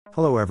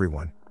Hello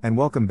everyone, and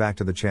welcome back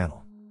to the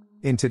channel.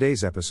 In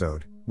today's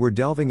episode, we're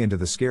delving into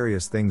the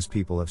scariest things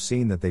people have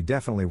seen that they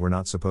definitely were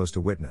not supposed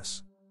to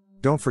witness.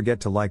 Don't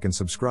forget to like and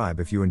subscribe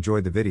if you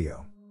enjoyed the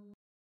video.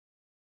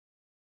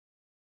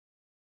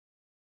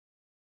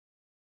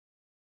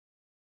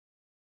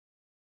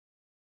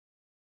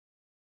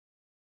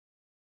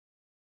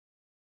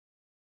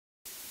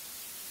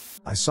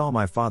 I saw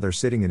my father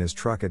sitting in his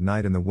truck at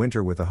night in the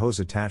winter with a hose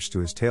attached to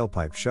his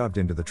tailpipe shoved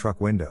into the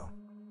truck window.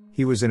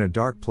 He was in a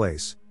dark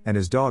place, and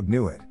his dog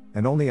knew it,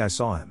 and only I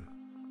saw him.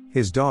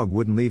 His dog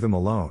wouldn't leave him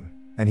alone,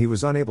 and he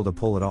was unable to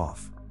pull it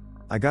off.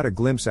 I got a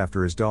glimpse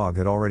after his dog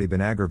had already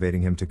been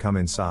aggravating him to come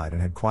inside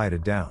and had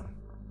quieted down.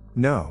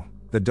 No,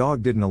 the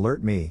dog didn't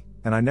alert me,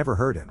 and I never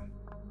heard him.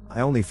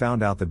 I only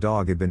found out the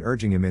dog had been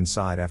urging him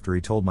inside after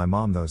he told my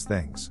mom those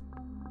things.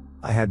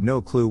 I had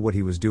no clue what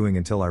he was doing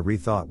until I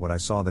rethought what I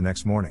saw the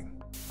next morning.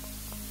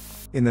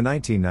 In the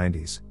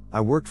 1990s,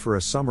 I worked for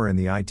a summer in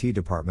the IT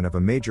department of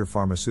a major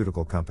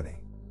pharmaceutical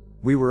company.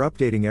 We were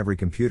updating every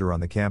computer on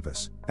the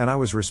campus, and I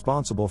was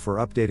responsible for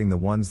updating the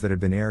ones that had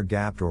been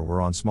air-gapped or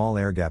were on small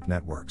air-gapped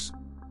networks.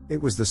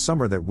 It was the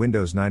summer that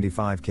Windows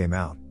 95 came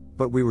out,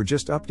 but we were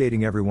just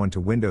updating everyone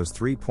to Windows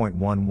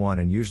 3.11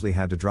 and usually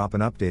had to drop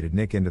an updated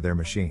NIC into their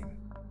machine.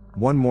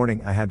 One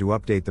morning I had to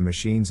update the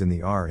machines in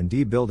the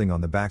R&D building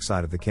on the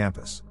backside of the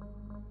campus.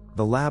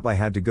 The lab I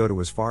had to go to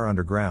was far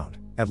underground,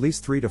 at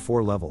least 3 to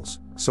 4 levels,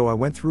 so I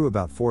went through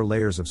about 4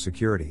 layers of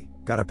security,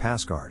 got a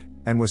passcard,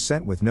 and was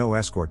sent with no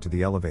escort to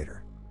the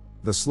elevator.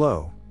 The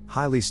slow,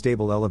 highly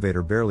stable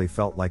elevator barely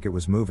felt like it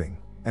was moving,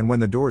 and when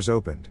the doors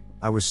opened,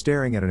 I was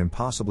staring at an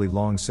impossibly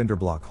long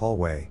cinderblock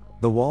hallway,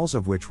 the walls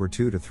of which were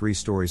 2 to 3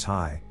 stories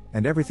high,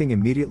 and everything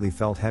immediately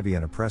felt heavy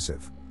and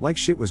oppressive, like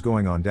shit was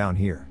going on down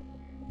here.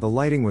 The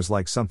lighting was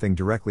like something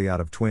directly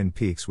out of Twin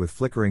Peaks with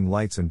flickering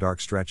lights and dark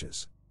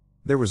stretches.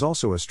 There was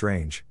also a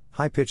strange,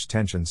 high-pitched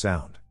tension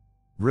sound.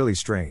 Really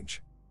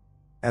strange.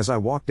 As I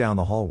walked down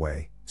the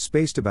hallway,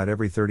 spaced about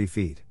every 30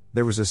 feet,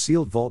 there was a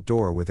sealed vault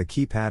door with a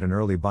keypad and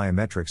early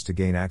biometrics to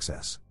gain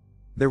access.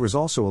 There was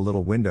also a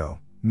little window,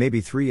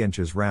 maybe 3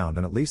 inches round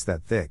and at least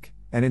that thick,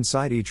 and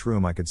inside each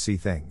room I could see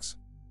things.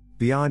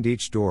 Beyond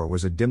each door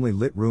was a dimly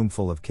lit room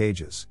full of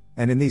cages,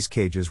 and in these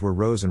cages were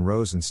rows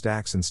and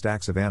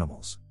stacks of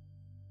animals.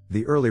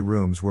 The early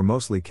rooms were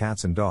mostly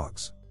cats and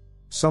dogs.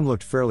 Some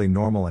looked fairly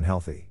normal and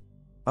healthy.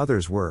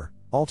 Others were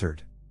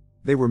altered.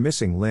 They were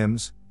missing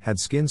limbs, had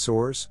skin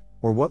sores,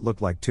 or what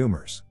looked like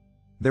tumors.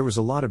 There was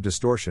a lot of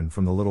distortion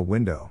from the little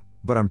window,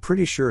 but I'm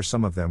pretty sure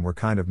some of them were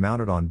kind of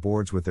mounted on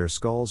boards with their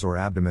skulls or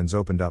abdomens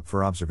opened up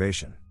for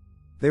observation.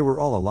 They were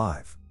all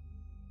alive.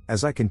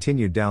 As I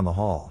continued down the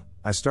hall,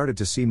 I started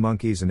to see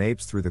monkeys and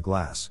apes through the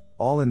glass,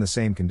 all in the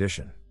same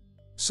condition.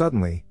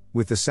 Suddenly,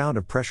 with the sound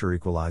of pressure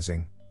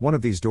equalizing, one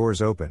of these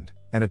doors opened,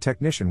 and a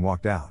technician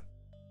walked out.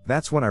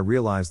 That's when I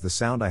realized the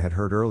sound I had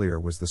heard earlier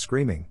was the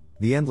screaming,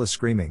 the endless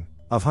screaming,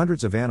 of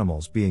hundreds of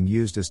animals being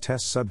used as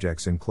test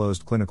subjects in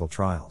closed clinical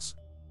trials.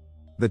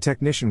 The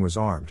technician was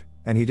armed,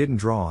 and he didn't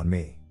draw on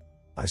me.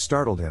 I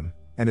startled him,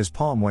 and his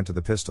palm went to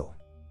the pistol.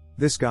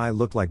 This guy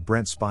looked like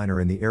Brent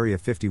Spiner in the Area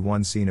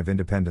 51 scene of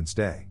Independence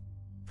Day.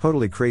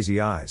 Totally crazy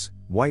eyes,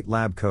 white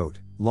lab coat,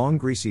 long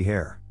greasy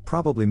hair,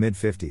 probably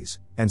mid-50s,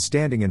 and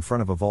standing in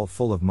front of a vault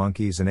full of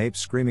monkeys and apes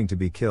screaming to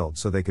be killed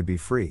so they could be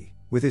free,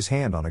 with his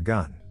hand on a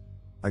gun.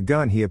 A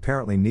gun he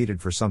apparently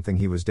needed for something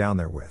he was down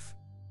there with.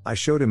 I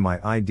showed him my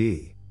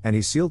ID, and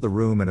he sealed the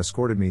room and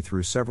escorted me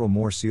through several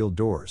more sealed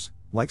doors,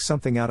 like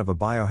something out of a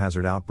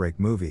biohazard outbreak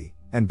movie,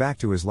 and back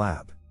to his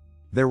lab.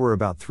 There were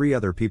about 3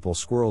 other people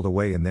squirreled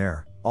away in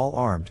there, all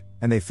armed,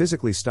 and they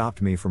physically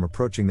stopped me from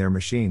approaching their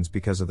machines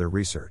because of their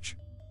research.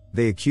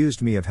 They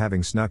accused me of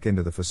having snuck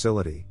into the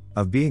facility,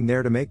 of being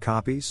there to make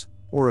copies,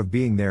 or of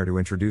being there to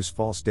introduce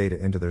false data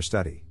into their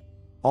study.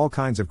 All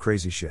kinds of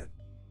crazy shit.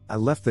 I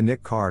left the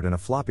NIC card and a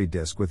floppy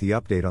disk with the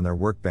update on their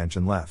workbench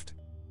and left.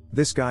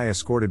 This guy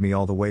escorted me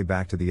all the way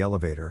back to the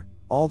elevator,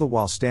 all the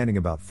while standing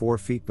about 4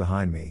 feet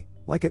behind me,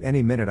 like at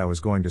any minute I was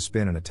going to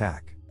spin and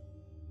attack.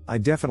 I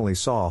definitely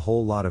saw a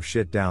whole lot of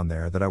shit down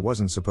there that I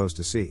wasn't supposed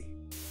to see.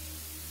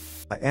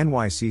 A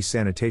NYC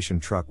sanitation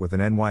truck with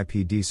an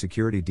NYPD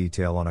security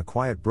detail on a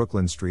quiet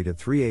Brooklyn street at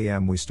 3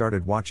 a.m. we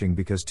started watching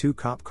because 2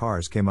 cop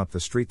cars came up the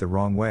street the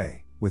wrong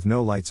way, with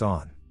no lights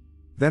on.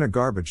 Then a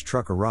garbage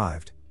truck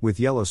arrived,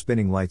 with yellow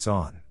spinning lights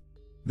on.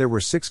 There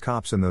were 6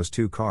 cops in those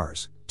 2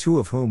 cars, 2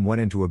 of whom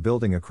went into a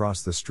building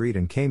across the street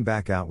and came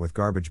back out with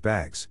garbage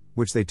bags,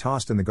 which they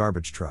tossed in the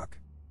garbage truck.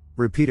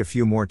 Repeat a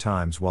few more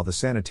times while the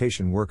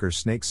sanitation workers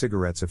snake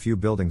cigarettes a few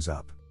buildings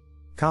up.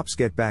 Cops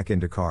get back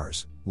into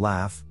cars,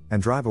 laugh,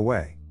 and drive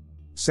away.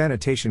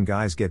 Sanitation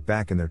guys get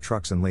back in their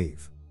trucks and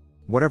leave.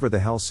 Whatever the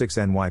hell 6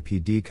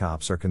 NYPD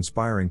cops are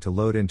conspiring to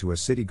load into a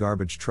city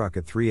garbage truck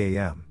at 3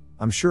 a.m.,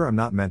 I'm sure I'm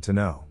not meant to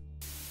know.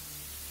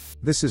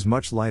 This is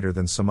much lighter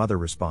than some other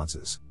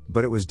responses,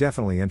 but it was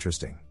definitely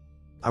interesting.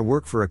 I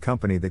work for a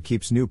company that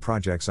keeps new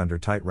projects under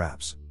tight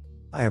wraps.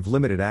 I have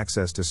limited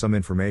access to some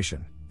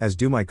information, as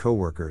do my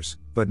coworkers,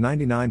 but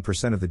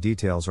 99% of the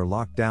details are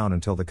locked down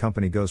until the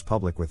company goes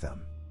public with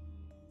them.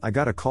 I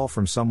got a call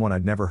from someone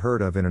I'd never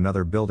heard of in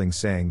another building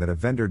saying that a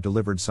vendor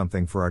delivered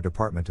something for our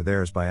department to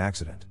theirs by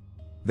accident.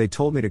 They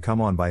told me to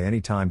come on by any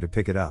time to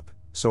pick it up,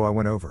 so I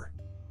went over.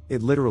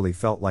 It literally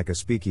felt like a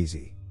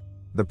speakeasy.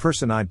 The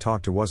person I'd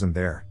talked to wasn't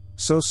there,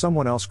 so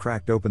someone else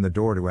cracked open the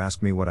door to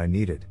ask me what I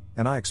needed,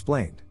 and I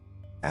explained.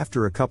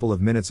 After a couple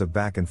of minutes of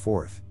back and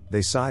forth,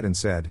 they sighed and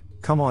said,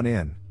 "Come on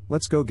in,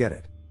 let's go get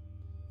it."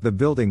 The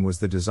building was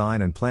the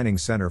design and planning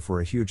center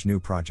for a huge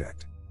new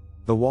project.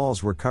 The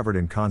walls were covered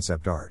in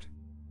concept art.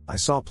 I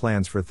saw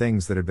plans for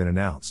things that had been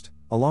announced,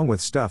 along with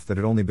stuff that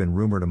had only been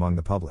rumored among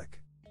the public.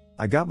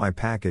 I got my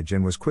package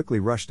and was quickly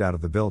rushed out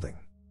of the building.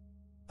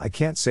 I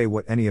can't say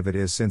what any of it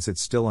is since it's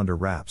still under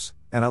wraps,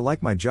 and I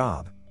like my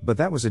job, but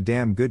that was a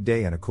damn good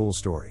day and a cool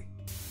story.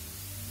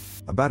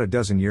 About a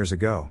dozen years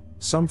ago,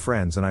 some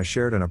friends and I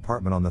shared an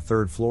apartment on the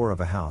third floor of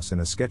a house in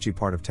a sketchy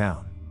part of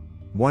town.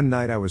 One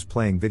night I was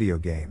playing video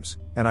games,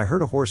 and I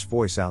heard a hoarse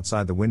voice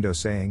outside the window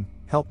saying,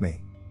 "Help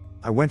me."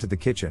 I went to the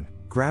kitchen,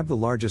 grabbed the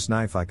largest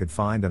knife I could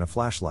find and a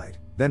flashlight,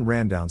 then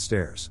ran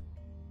downstairs.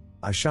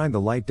 I shined the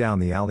light down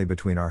the alley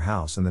between our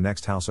house and the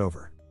next house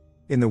over.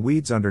 In the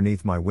weeds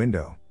underneath my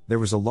window, there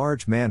was a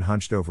large man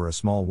hunched over a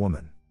small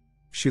woman.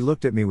 She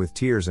looked at me with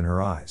tears in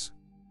her eyes.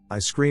 I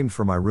screamed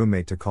for my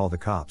roommate to call the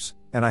cops,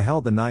 and I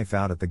held the knife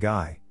out at the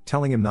guy,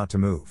 telling him not to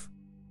move.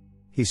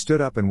 He stood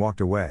up and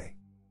walked away.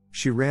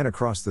 She ran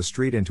across the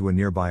street into a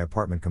nearby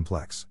apartment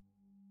complex.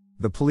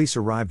 The police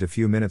arrived a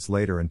few minutes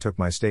later and took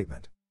my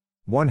statement.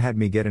 One had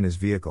me get in his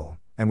vehicle,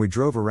 and we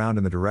drove around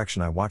in the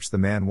direction I watched the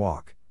man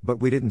walk, but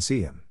we didn't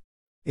see him.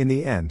 In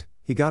the end,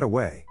 he got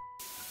away.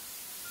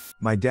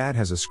 My dad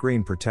has a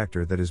screen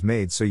protector that is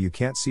made so you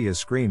can't see his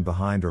screen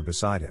behind or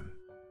beside him.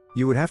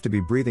 You would have to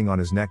be breathing on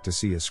his neck to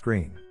see his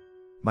screen.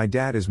 My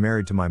dad is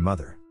married to my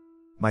mother.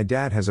 My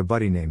dad has a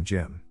buddy named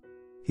Jim.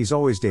 He's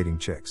always dating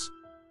chicks.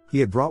 He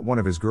had brought one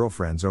of his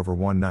girlfriends over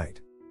one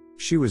night.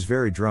 She was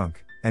very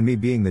drunk, and me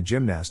being the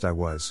gymnast I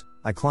was,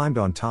 I climbed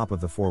on top of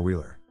the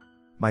four-wheeler.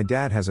 My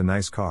dad has a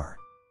nice car.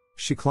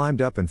 She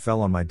climbed up and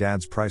fell on my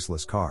dad's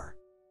priceless car.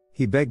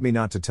 He begged me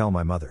not to tell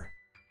my mother.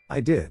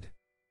 I did.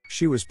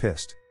 She was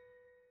pissed.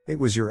 It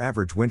was your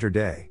average winter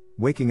day,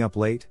 waking up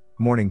late,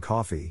 morning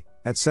coffee,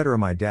 etc.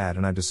 My dad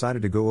and I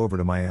decided to go over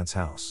to my aunt's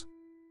house.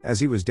 As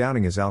he was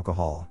downing his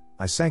alcohol,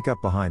 I sank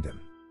up behind him.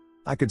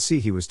 I could see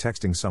he was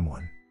texting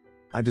someone.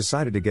 I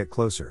decided to get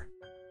closer.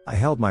 I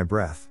held my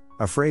breath,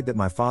 afraid that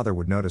my father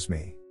would notice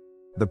me.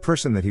 The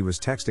person that he was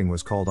texting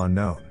was called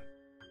unknown.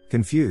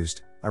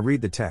 Confused, I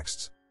read the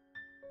texts.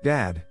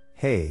 Dad,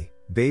 hey,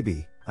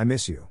 baby, I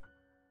miss you.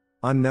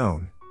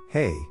 Unknown,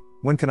 hey,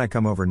 when can I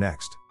come over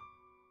next?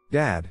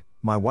 Dad,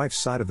 my wife's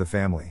side of the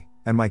family,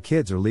 and my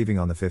kids are leaving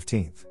on the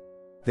 15th.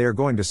 They are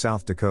going to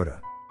South Dakota.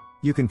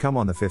 You can come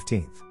on the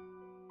 15th.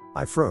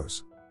 I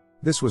froze.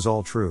 This was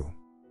all true.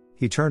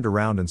 He turned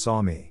around and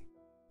saw me.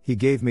 He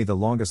gave me the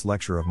longest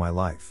lecture of my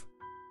life.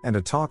 And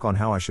a talk on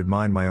how I should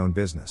mind my own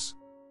business.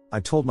 I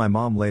told my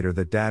mom later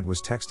that Dad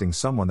was texting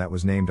someone that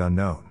was named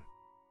unknown.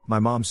 My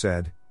mom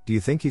said, "Do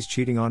you think he's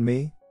cheating on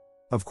me?"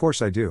 "Of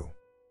course I do."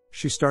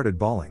 She started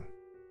bawling.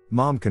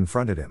 Mom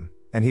confronted him,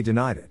 and he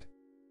denied it.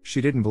 She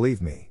didn't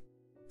believe me.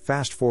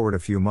 Fast forward a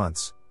few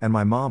months, and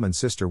my mom and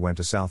sister went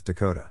to South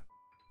Dakota.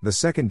 The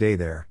second day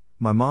there,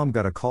 my mom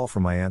got a call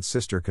from my aunt's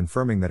sister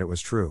confirming that it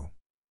was true.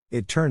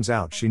 It turns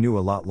out she knew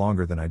a lot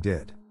longer than I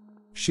did.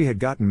 She had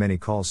gotten many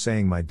calls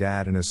saying my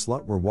dad and his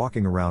slut were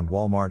walking around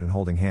Walmart and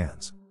holding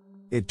hands.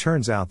 It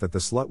turns out that the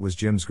slut was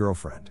Jim's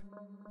girlfriend.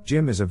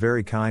 Jim is a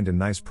very kind and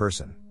nice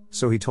person,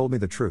 so he told me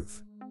the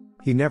truth.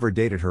 He never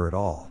dated her at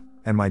all,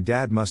 and my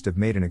dad must have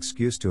made an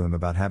excuse to him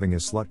about having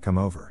his slut come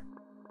over.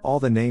 All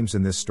the names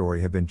in this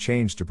story have been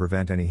changed to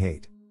prevent any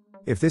hate.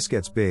 If this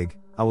gets big,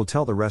 I will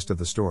tell the rest of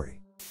the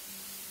story.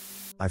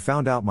 I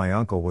found out my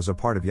uncle was a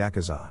part of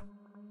Yakuza.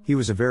 He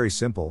was a very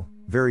simple,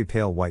 very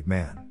pale white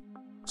man.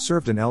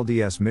 Served an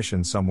LDS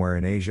mission somewhere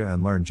in Asia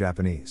and learned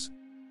Japanese.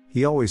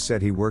 He always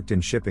said he worked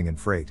in shipping and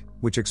freight,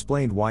 which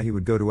explained why he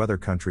would go to other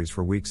countries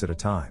for weeks at a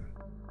time.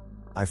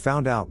 I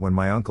found out when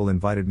my uncle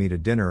invited me to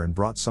dinner and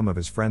brought some of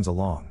his friends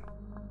along.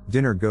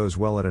 Dinner goes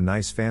well at a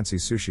nice fancy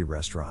sushi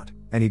restaurant,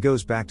 and he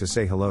goes back to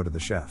say hello to the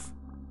chef.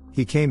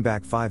 He came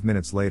back 5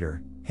 minutes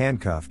later,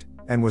 handcuffed,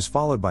 and was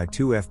followed by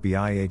 2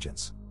 FBI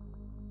agents.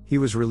 He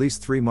was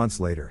released 3 months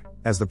later,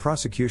 as the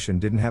prosecution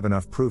didn't have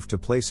enough proof to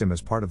place him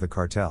as part of the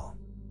cartel.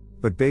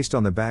 But based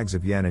on the bags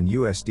of yen and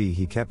USD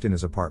he kept in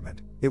his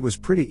apartment, it was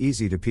pretty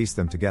easy to piece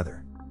them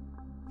together.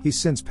 He's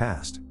since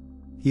passed.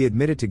 He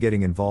admitted to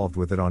getting involved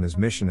with it on his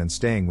mission and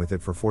staying with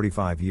it for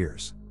 45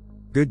 years.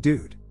 Good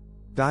dude.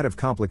 Died of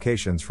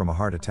complications from a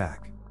heart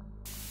attack.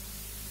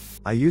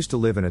 I used to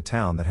live in a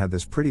town that had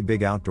this pretty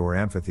big outdoor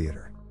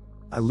amphitheater.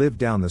 I lived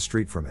down the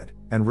street from it,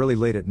 and really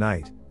late at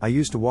night, I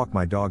used to walk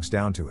my dogs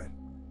down to it.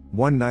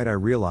 One night I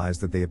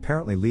realized that they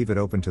apparently leave it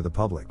open to the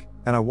public,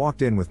 and I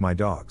walked in with my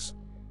dogs.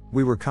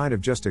 We were kind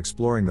of just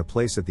exploring the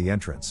place at the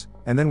entrance,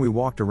 and then we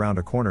walked around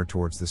a corner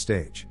towards the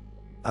stage.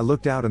 I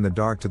looked out in the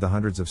dark to the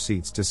hundreds of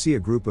seats to see a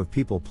group of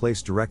people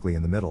placed directly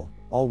in the middle,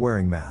 all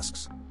wearing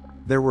masks.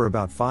 There were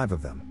about 5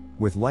 of them,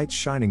 with lights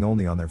shining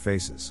only on their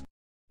faces.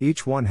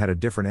 Each one had a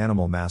different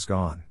animal mask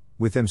on,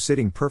 with them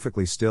sitting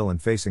perfectly still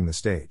and facing the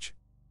stage.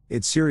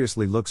 It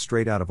seriously looked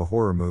straight out of a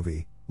horror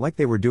movie, like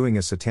they were doing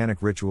a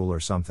satanic ritual or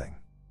something.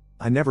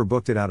 I never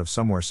booked it out of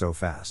somewhere so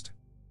fast.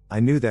 I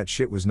knew that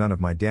shit was none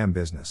of my damn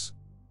business.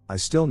 I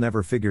still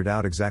never figured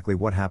out exactly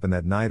what happened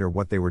that night or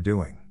what they were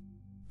doing.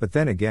 But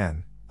then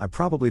again, I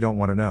probably don't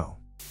want to know.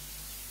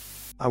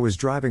 I was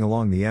driving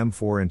along the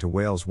M4 into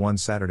Wales one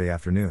Saturday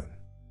afternoon.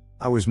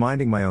 I was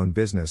minding my own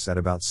business at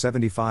about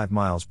 75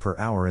 miles per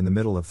hour in the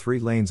middle of 3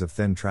 lanes of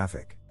thin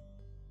traffic.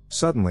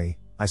 Suddenly,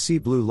 I see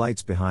blue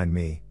lights behind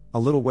me, a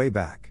little way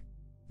back.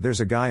 There's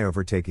a guy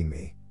overtaking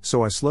me,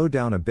 so I slowed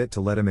down a bit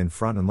to let him in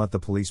front and let the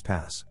police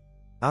pass.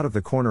 Out of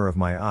the corner of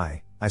my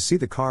eye, I see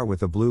the car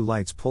with the blue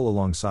lights pull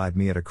alongside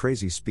me at a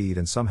crazy speed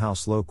and somehow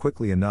slow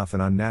quickly enough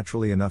and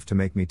unnaturally enough to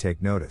make me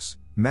take notice,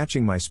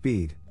 matching my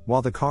speed,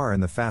 while the car in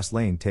the fast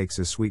lane takes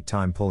his sweet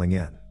time pulling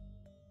in.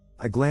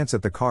 I glance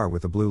at the car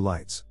with the blue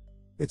lights.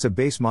 It's a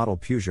base model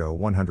Peugeot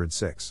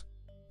 106.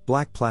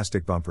 Black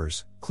plastic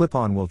bumpers,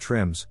 clip-on wheel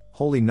trims,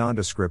 wholly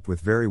nondescript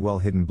with very well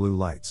hidden blue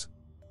lights.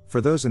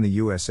 For those in the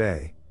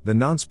USA, the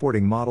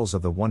non-sporting models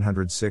of the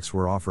 106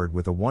 were offered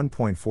with a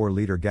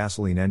 1.4-liter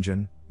gasoline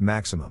engine,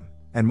 maximum,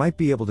 and might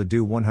be able to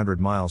do 100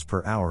 miles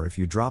per hour if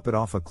you drop it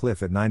off a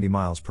cliff at 90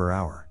 miles per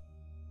hour.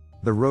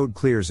 The road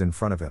clears in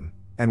front of him,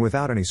 and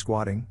without any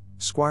squatting,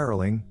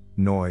 squirreling,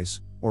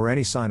 noise, or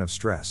any sign of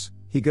stress,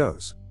 he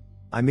goes.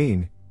 I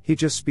mean, he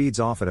just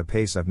speeds off at a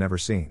pace I've never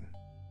seen.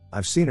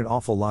 I've seen an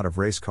awful lot of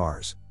race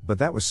cars, but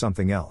that was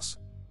something else.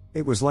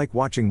 It was like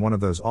watching one of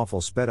those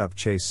awful sped-up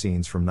chase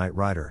scenes from Knight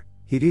Rider.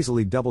 He'd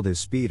easily doubled his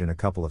speed in a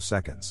couple of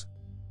seconds.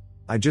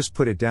 I just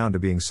put it down to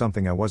being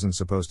something I wasn't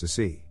supposed to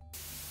see.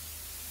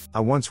 I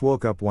once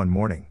woke up one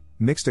morning,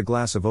 mixed a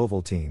glass of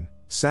Ovaltine,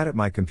 sat at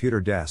my computer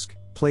desk,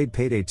 played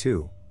Payday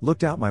 2,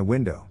 looked out my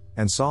window,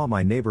 and saw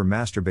my neighbor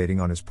masturbating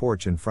on his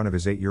porch in front of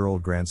his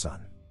 8-year-old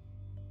grandson.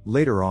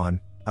 Later on,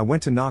 I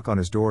went to knock on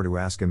his door to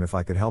ask him if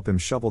I could help him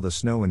shovel the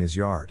snow in his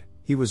yard.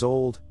 He was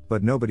old,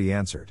 but nobody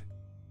answered.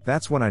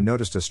 That's when I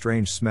noticed a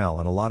strange smell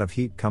and a lot of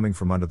heat coming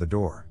from under the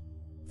door.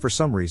 For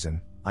some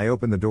reason, I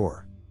opened the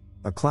door.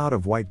 A cloud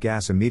of white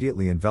gas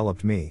immediately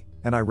enveloped me,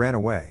 and I ran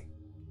away.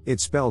 It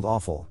smelled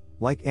awful,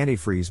 like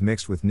antifreeze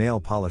mixed with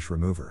nail polish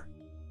remover.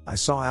 I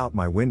saw out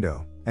my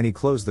window, and he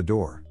closed the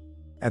door.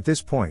 At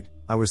this point,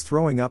 I was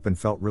throwing up and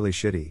felt really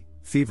shitty,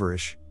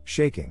 feverish,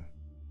 shaking.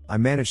 I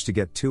managed to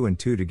get 2 and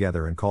 2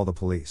 together and call the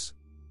police.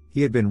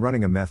 He had been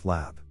running a meth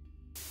lab.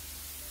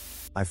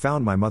 I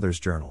found my mother's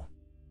journal.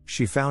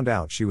 She found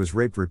out she was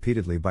raped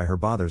repeatedly by her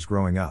brothers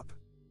growing up.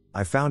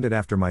 I found it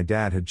after my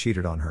dad had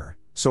cheated on her,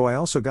 so I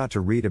also got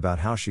to read about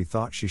how she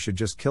thought she should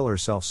just kill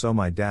herself so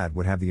my dad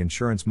would have the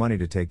insurance money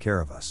to take care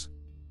of us.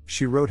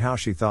 She wrote how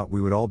she thought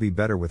we would all be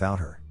better without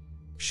her.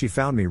 She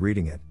found me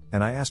reading it,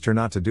 and I asked her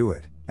not to do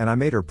it, and I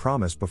made her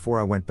promise before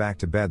I went back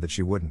to bed that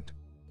she wouldn't.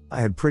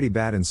 I had pretty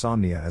bad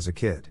insomnia as a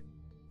kid.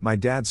 My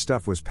dad's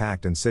stuff was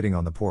packed and sitting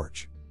on the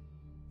porch.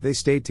 They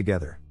stayed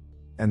together.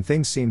 And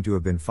things seem to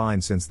have been fine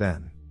since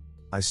then.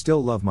 I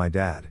still love my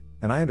dad,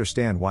 and I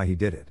understand why he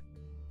did it.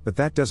 But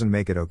that doesn't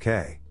make it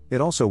okay. It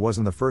also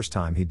wasn't the first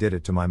time he did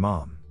it to my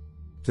mom.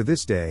 To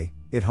this day,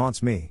 it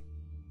haunts me.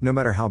 No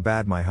matter how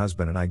bad my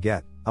husband and I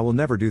get, I will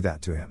never do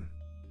that to him.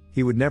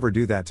 He would never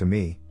do that to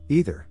me,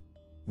 either.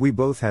 We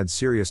both had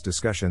serious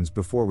discussions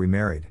before we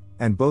married,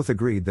 and both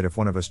agreed that if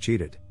one of us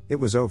cheated, it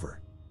was over.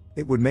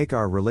 It would make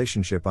our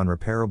relationship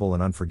unrepairable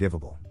and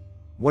unforgivable.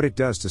 What it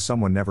does to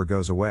someone never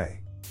goes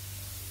away.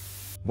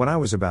 When I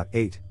was about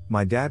 8,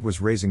 my dad was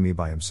raising me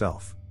by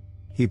himself.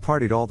 He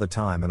partied all the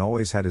time and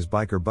always had his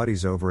biker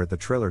buddies over at the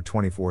trailer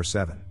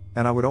 24/7,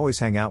 and I would always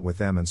hang out with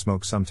them and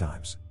smoke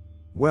sometimes.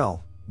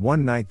 Well,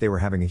 one night they were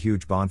having a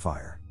huge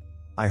bonfire.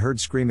 I heard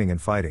screaming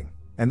and fighting,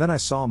 and then I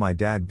saw my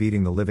dad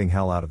beating the living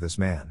hell out of this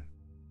man.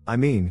 I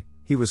mean,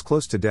 he was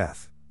close to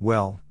death.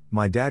 Well,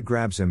 my dad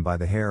grabs him by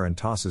the hair and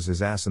tosses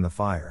his ass in the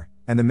fire,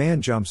 and the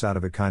man jumps out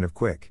of it kind of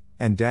quick,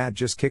 and dad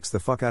just kicks the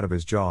fuck out of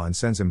his jaw and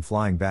sends him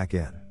flying back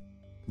in.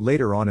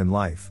 Later on in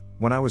life,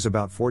 when I was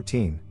about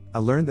 14, I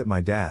learned that my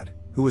dad,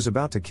 who was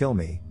about to kill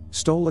me,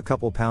 stole a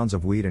couple pounds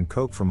of weed and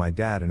coke from my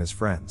dad and his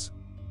friends.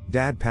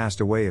 Dad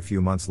passed away a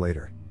few months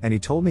later, and he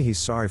told me he's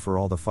sorry for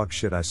all the fuck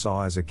shit I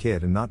saw as a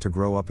kid and not to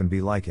grow up and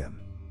be like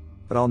him.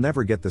 But I'll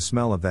never get the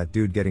smell of that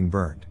dude getting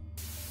burned.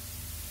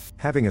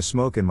 Having a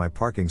smoke in my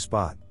parking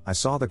spot, I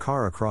saw the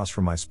car across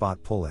from my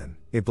spot pull in.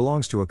 It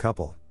belongs to a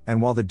couple,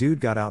 and while the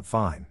dude got out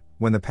fine,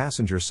 when the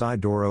passenger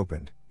side door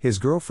opened, his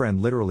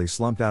girlfriend literally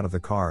slumped out of the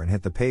car and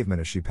hit the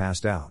pavement as she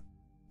passed out.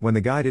 When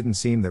the guy didn't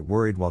seem that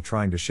worried while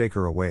trying to shake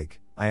her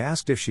awake, I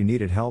asked if she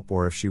needed help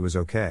or if she was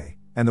okay,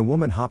 and the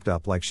woman hopped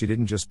up like she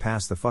didn't just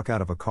pass the fuck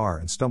out of a car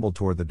and stumbled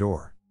toward the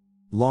door.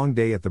 Long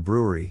day at the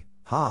brewery,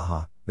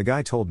 the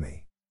guy told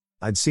me.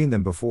 I'd seen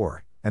them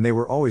before, and they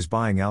were always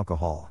buying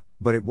alcohol,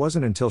 but it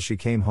wasn't until she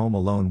came home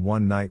alone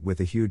one night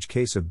with a huge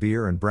case of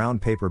beer and brown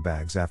paper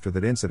bags after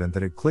that incident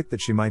that it clicked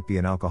that she might be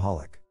an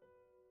alcoholic.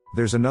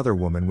 There's another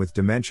woman with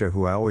dementia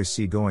who I always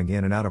see going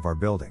in and out of our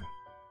building.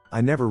 I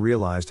never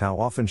realized how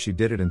often she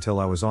did it until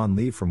I was on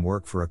leave from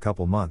work for a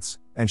couple months,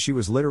 and she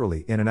was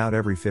literally in and out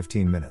every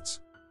 15 minutes.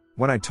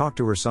 When I talked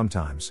to her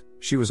sometimes,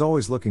 she was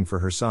always looking for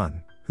her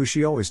son, who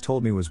she always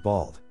told me was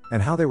bald,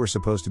 and how they were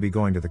supposed to be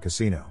going to the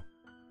casino.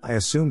 I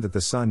assumed that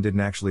the son didn't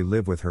actually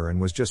live with her and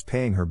was just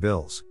paying her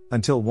bills,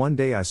 until one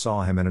day I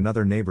saw him and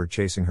another neighbor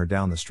chasing her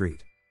down the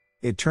street.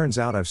 It turns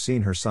out I've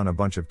seen her son a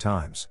bunch of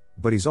times,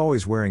 but he's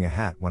always wearing a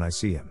hat when I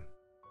see him.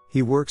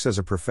 He works as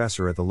a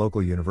professor at the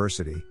local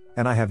university,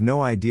 and I have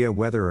no idea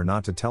whether or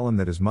not to tell him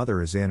that his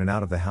mother is in and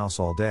out of the house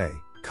all day,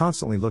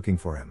 constantly looking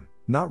for him,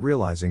 not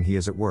realizing he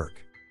is at work.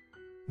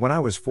 When I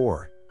was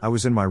 4, I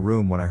was in my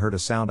room when I heard a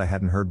sound I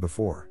hadn't heard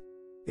before.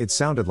 It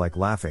sounded like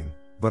laughing,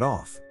 but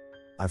off.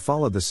 I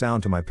followed the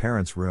sound to my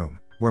parents' room,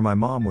 where my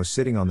mom was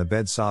sitting on the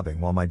bed sobbing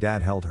while my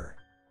dad held her.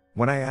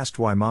 When I asked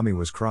why mommy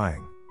was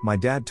crying, my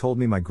dad told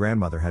me my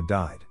grandmother had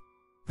died.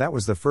 That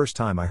was the first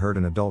time I heard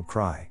an adult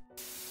cry.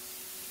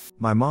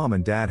 My mom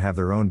and dad have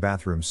their own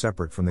bathroom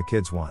separate from the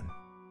kids' one.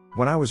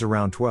 When I was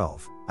around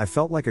 12, I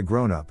felt like a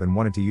grown-up and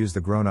wanted to use the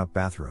grown-up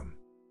bathroom.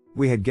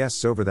 We had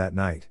guests over that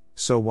night,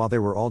 so while they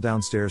were all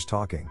downstairs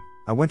talking,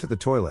 I went to the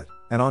toilet,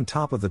 and on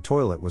top of the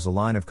toilet was a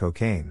line of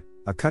cocaine,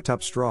 a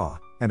cut-up straw,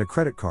 and a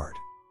credit card.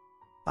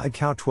 I'd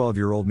count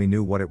 12-year-old me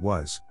knew what it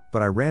was,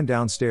 but I ran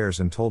downstairs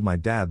and told my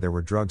dad there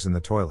were drugs in the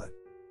toilet.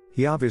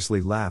 He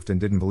obviously laughed and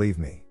didn't believe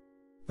me.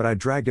 But I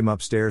dragged him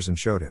upstairs and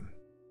showed him.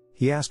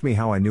 He asked me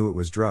how I knew it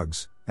was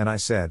drugs, and I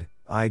said,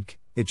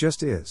 it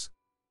just is.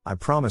 I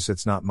promise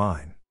it's not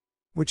mine.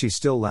 Which he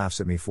still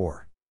laughs at me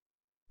for.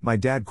 My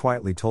dad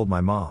quietly told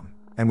my mom,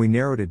 and we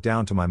narrowed it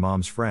down to my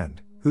mom's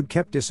friend, who'd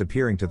kept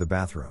disappearing to the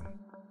bathroom.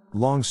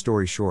 Long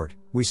story short,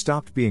 we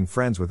stopped being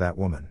friends with that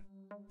woman.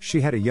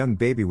 She had a young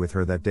baby with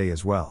her that day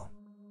as well.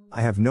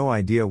 I have no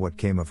idea what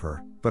came of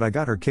her, but I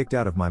got her kicked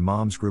out of my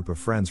mom's group of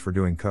friends for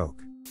doing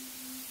coke.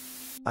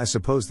 I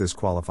suppose this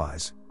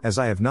qualifies, as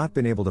I have not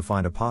been able to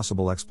find a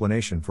possible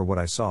explanation for what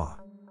I saw.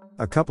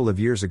 A couple of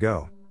years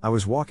ago, I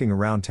was walking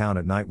around town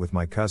at night with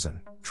my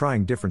cousin,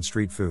 trying different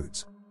street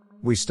foods.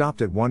 We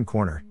stopped at one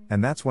corner,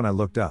 and that's when I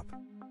looked up.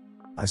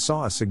 I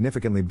saw a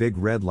significantly big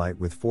red light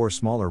with 4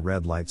 smaller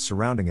red lights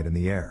surrounding it in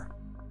the air.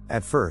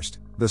 At first,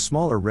 the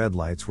smaller red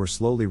lights were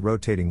slowly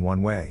rotating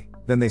one way,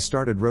 then they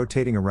started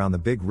rotating around the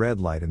big red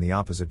light in the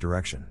opposite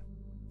direction.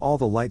 All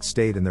the lights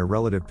stayed in their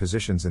relative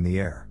positions in the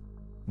air.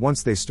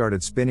 Once they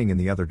started spinning in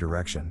the other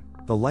direction,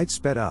 the lights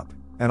sped up,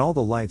 and all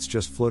the lights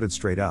just floated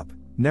straight up,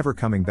 never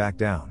coming back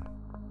down.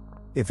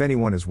 If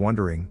anyone is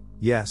wondering,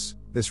 yes,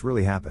 this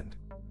really happened.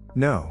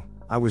 No,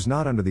 I was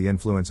not under the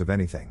influence of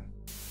anything.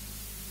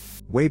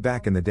 Way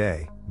back in the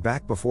day,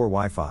 back before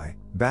Wi-Fi,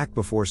 back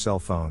before cell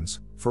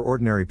phones, for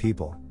ordinary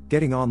people,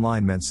 getting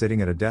online meant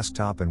sitting at a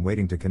desktop and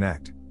waiting to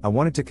connect. I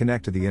wanted to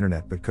connect to the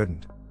internet but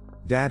couldn't.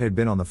 Dad had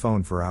been on the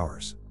phone for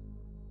hours.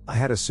 I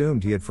had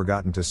assumed he had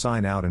forgotten to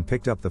sign out and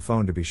picked up the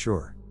phone to be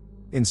sure.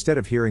 Instead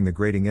of hearing the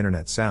grating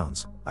internet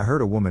sounds, I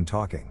heard a woman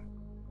talking.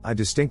 I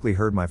distinctly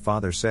heard my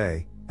father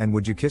say, "And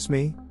would you kiss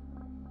me?"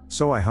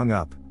 So I hung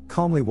up,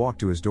 calmly walked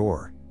to his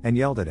door, and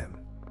yelled at him.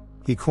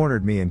 He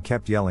cornered me and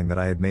kept yelling that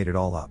I had made it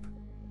all up.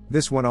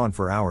 This went on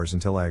for hours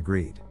until I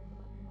agreed.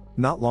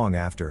 Not long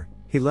after,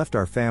 he left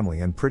our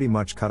family and pretty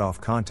much cut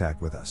off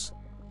contact with us.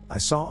 I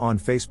saw on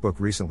Facebook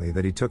recently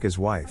that he took his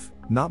wife,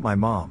 not my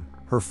mom,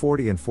 her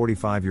 40 and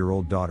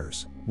 45-year-old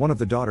daughters, one of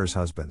the daughters'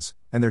 husbands,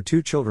 and their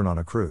 2 children on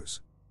a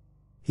cruise.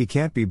 He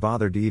can't be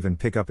bothered to even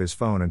pick up his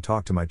phone and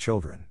talk to my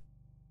children.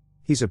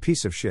 He's a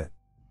piece of shit.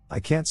 I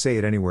can't say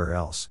it anywhere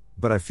else,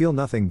 but I feel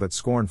nothing but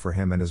scorn for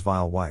him and his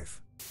vile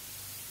wife.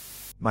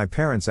 My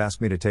parents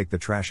asked me to take the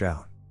trash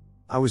out.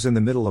 I was in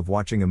the middle of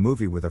watching a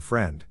movie with a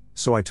friend,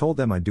 so I told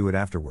them I'd do it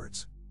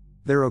afterwards.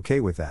 They're okay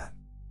with that.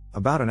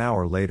 About an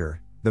hour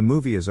later, the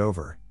movie is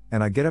over,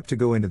 and I get up to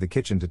go into the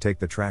kitchen to take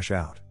the trash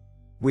out.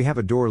 We have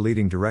a door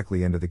leading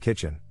directly into the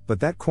kitchen,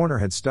 but that corner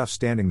had stuff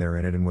standing there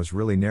in it and was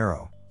really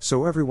narrow,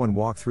 so everyone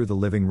walked through the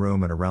living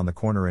room and around the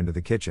corner into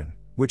the kitchen,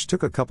 which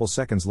took a couple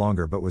seconds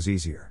longer but was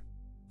easier.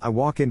 I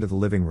walk into the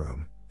living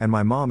room, and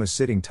my mom is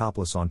sitting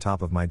topless on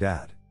top of my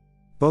dad.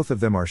 Both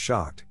of them are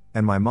shocked,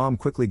 and my mom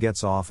quickly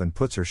gets off and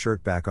puts her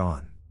shirt back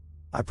on.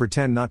 I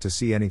pretend not to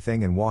see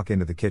anything and walk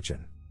into the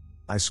kitchen.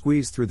 I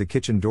squeezed through the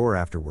kitchen door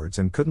afterwards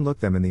and couldn't look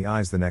them in the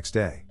eyes the next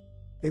day.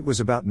 It was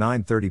about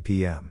 9:30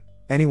 p.m.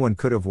 Anyone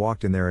could have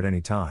walked in there at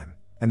any time,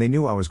 and they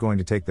knew I was going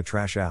to take the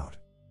trash out.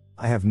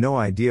 I have no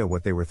idea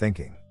what they were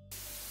thinking.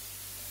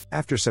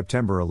 After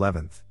September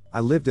 11th, I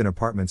lived in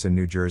apartments in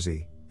New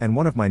Jersey, and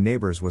one of my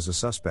neighbors was a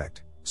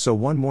suspect, so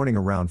one morning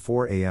around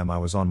 4 a.m. I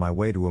was on my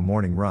way to a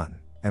morning run,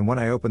 and when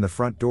I opened the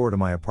front door to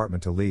my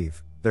apartment to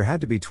leave, there had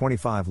to be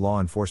 25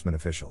 law enforcement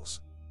officials.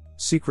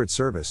 Secret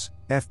Service,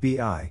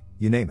 FBI,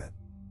 you name it.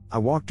 I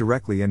walked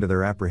directly into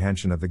their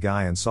apprehension of the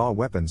guy and saw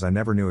weapons I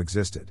never knew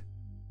existed.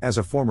 As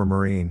a former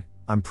Marine,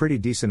 I'm pretty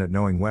decent at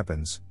knowing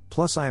weapons,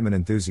 plus I am an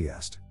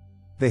enthusiast.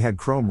 They had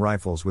chrome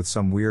rifles with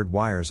some weird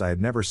wires I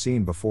had never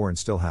seen before and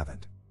still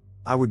haven't.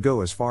 I would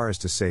go as far as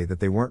to say that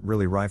they weren't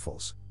really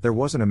rifles, there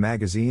wasn't a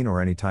magazine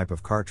or any type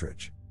of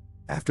cartridge.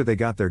 After they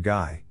got their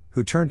guy,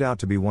 who turned out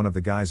to be one of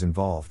the guys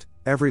involved,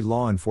 every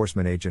law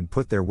enforcement agent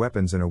put their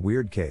weapons in a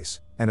weird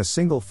case, and a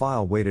single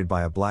file waited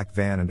by a black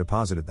van and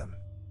deposited them.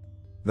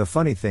 The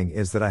funny thing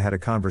is that I had a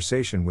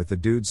conversation with the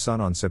dude's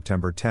son on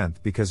September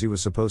 10th because he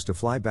was supposed to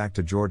fly back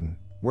to Jordan,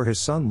 where his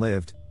son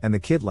lived, and the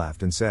kid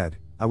laughed and said,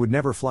 "I would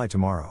never fly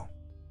tomorrow."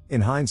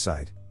 In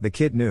hindsight, the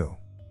kid knew.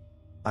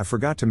 I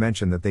forgot to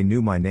mention that they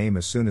knew my name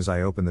as soon as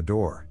I opened the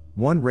door.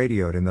 One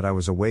radioed in that I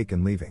was awake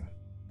and leaving.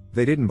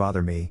 They didn't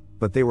bother me,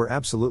 but they were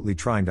absolutely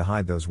trying to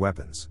hide those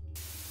weapons.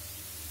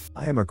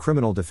 I am a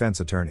criminal defense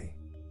attorney.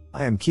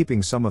 I am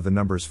keeping some of the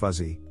numbers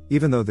fuzzy,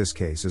 even though this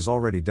case is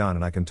already done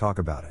and I can talk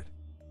about it.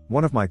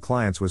 One of my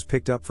clients was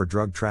picked up for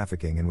drug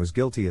trafficking and was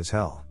guilty as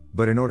hell,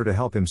 but in order to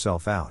help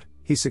himself out,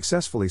 he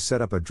successfully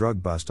set up a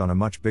drug bust on a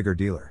much bigger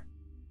dealer.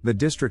 The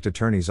district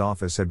attorney's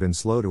office had been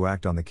slow to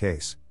act on the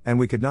case, and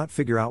we could not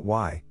figure out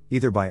why,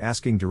 either by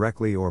asking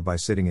directly or by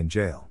sitting in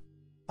jail.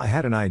 I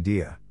had an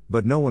idea,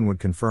 but no one would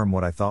confirm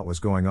what I thought was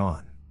going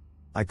on.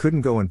 I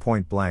couldn't go in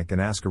point blank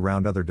and ask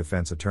around other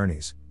defense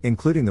attorneys,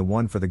 including the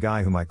one for the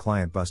guy who my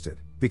client busted,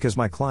 because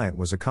my client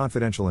was a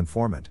confidential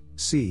informant,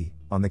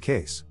 on the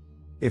case.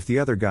 If the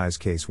other guy's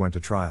case went to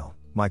trial,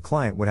 my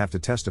client would have to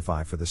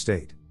testify for the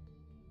state.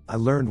 I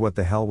learned what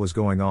the hell was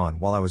going on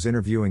while I was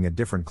interviewing a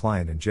different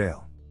client in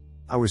jail.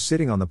 I was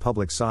sitting on the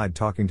public side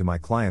talking to my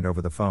client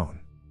over the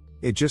phone.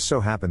 It just so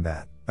happened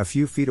that, a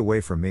few feet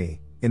away from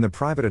me, in the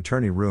private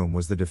attorney room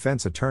was the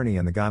defense attorney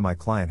and the guy my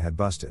client had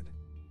busted.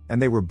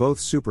 And they were both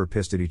super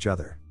pissed at each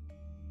other.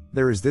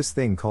 There is this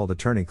thing called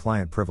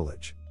attorney-client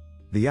privilege.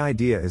 The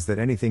idea is that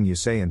anything you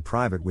say in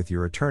private with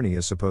your attorney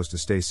is supposed to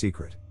stay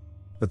secret.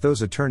 But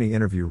those attorney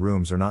interview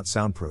rooms are not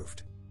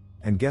soundproofed.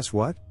 And guess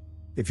what?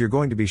 If you're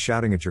going to be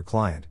shouting at your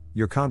client,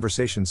 your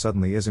conversation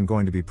suddenly isn't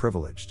going to be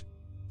privileged.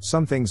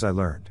 Some things I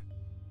learned.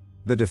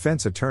 The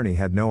defense attorney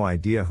had no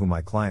idea who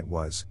my client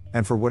was,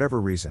 and for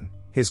whatever reason,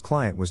 his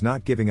client was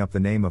not giving up the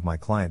name of my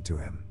client to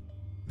him.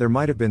 There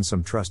might have been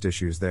some trust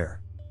issues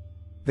there.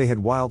 They had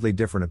wildly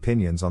different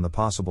opinions on the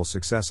possible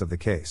success of the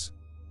case.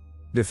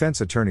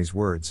 Defense attorney's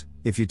words: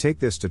 "If you take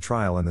this to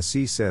trial and the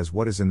C says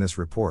what is in this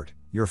report,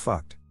 you're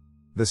fucked."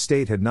 The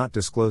state had not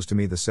disclosed to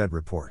me the said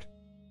report.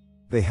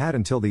 They had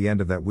until the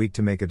end of that week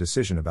to make a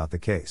decision about the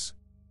case.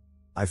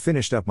 I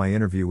finished up my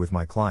interview with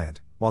my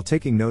client, while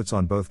taking notes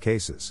on both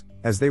cases,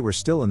 as they were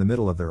still in the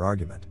middle of their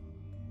argument.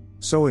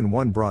 So in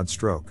one broad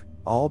stroke,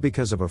 all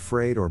because of a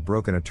frayed or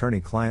broken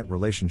attorney-client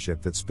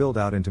relationship that spilled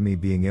out into me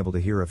being able to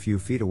hear a few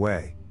feet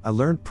away, I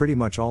learned pretty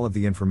much all of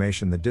the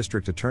information the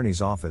district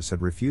attorney's office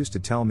had refused to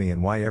tell me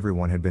and why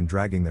everyone had been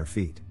dragging their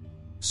feet.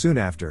 Soon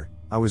after,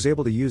 I was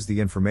able to use the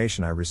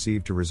information I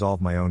received to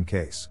resolve my own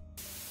case.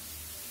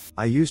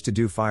 I used to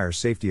do fire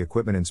safety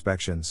equipment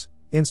inspections,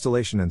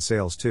 installation and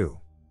sales too.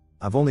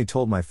 I've only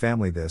told my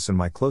family this and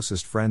my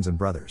closest friends and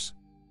brothers.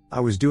 I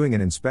was doing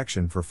an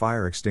inspection for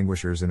fire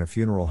extinguishers in a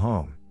funeral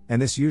home,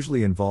 and this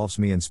usually involves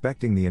me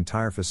inspecting the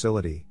entire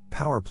facility.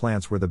 Power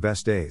plants were the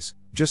best days,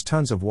 just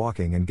tons of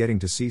walking and getting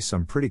to see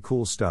some pretty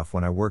cool stuff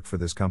when I worked for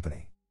this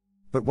company.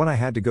 But when I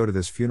had to go to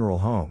this funeral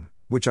home,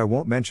 which I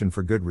won't mention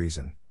for good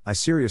reason, I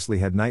seriously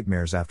had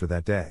nightmares after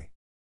that day.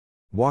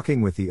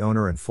 Walking with the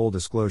owner, and full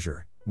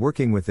disclosure,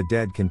 working with the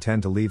dead can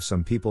tend to leave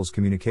some people's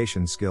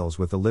communication skills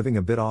with the living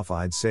a bit off.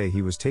 I'd say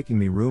he was taking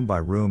me room by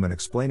room and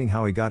explaining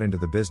how he got into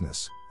the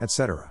business,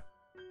 etc.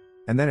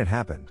 And then it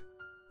happened.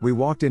 We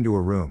walked into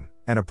a room,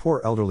 and a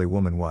poor elderly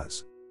woman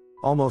was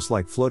almost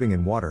like floating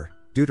in water,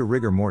 due to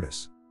rigor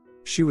mortis.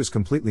 She was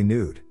completely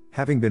nude,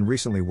 having been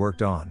recently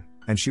worked on,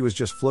 and she was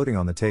just floating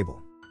on the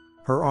table.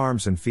 Her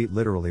arms and feet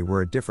literally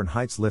were at different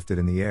heights lifted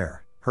in the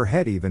air, her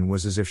head even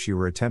was as if she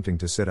were attempting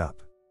to sit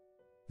up.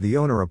 The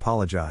owner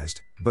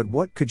apologized, but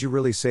what could you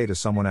really say to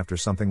someone after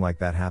something like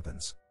that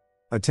happens?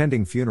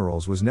 Attending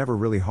funerals was never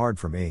really hard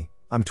for me.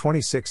 I'm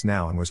 26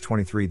 now and was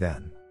 23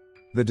 then.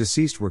 The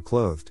deceased were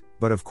clothed,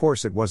 but of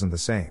course it wasn't the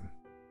same.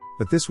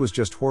 But this was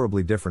just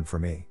horribly different for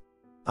me.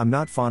 I'm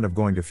not fond of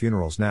going to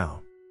funerals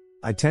now.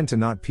 I tend to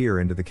not peer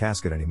into the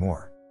casket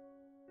anymore.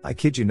 I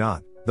kid you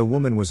not, the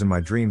woman was in my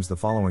dreams the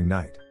following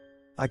night.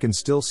 I can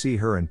still see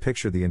her and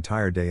picture the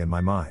entire day in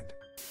my mind.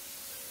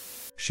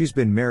 She's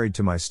been married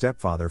to my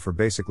stepfather for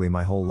basically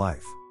my whole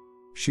life.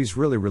 She's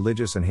really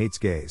religious and hates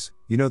gays,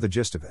 you know the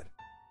gist of it.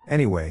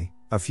 Anyway,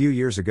 a few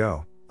years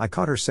ago, I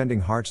caught her sending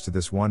hearts to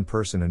this one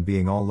person and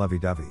being all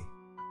lovey-dovey.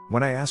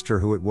 When I asked her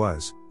who it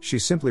was, she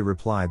simply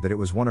replied that it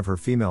was one of her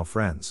female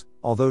friends,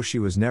 although she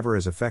was never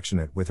as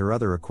affectionate with her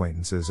other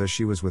acquaintances as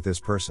she was with this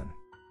person.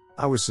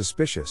 I was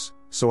suspicious,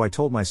 so I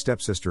told my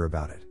stepsister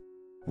about it.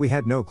 We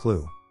had no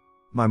clue.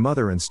 My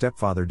mother and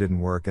stepfather didn't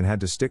work and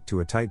had to stick to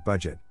a tight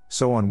budget,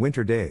 so on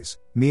winter days,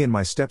 me and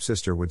my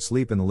stepsister would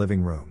sleep in the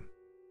living room.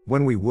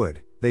 When we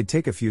would, they'd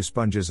take a few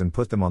sponges and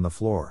put them on the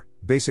floor,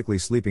 basically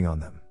sleeping on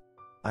them.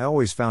 I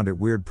always found it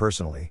weird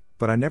personally,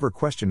 but I never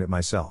questioned it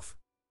myself.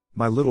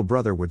 My little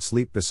brother would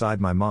sleep beside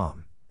my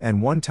mom,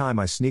 and one time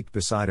I sneaked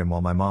beside him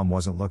while my mom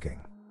wasn't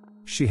looking.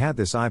 She had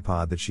this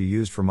iPod that she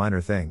used for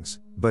minor things,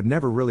 but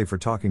never really for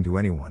talking to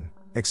anyone,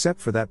 except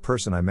for that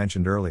person I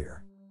mentioned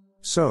earlier.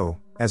 So,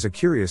 as a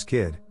curious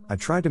kid, I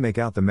tried to make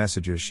out the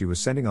messages she was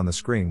sending on the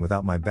screen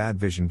without my bad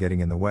vision getting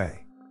in the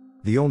way.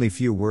 The only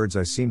few words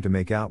I seemed to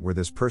make out were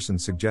this person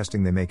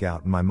suggesting they make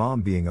out and my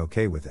mom being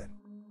okay with it.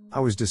 I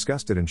was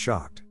disgusted and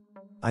shocked.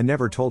 I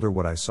never told her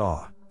what I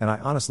saw, and I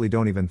honestly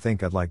don't even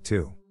think I'd like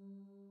to.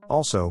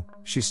 Also,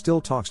 she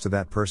still talks to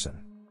that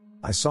person.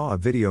 I saw a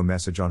video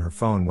message on her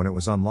phone when it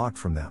was unlocked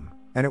from them,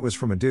 and it was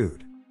from a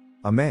dude.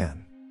 A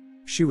man.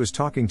 She was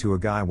talking to a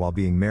guy while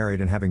being married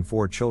and having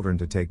 4 children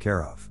to take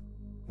care of.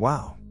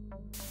 Wow.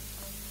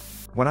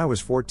 When I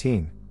was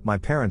 14, my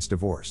parents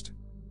divorced.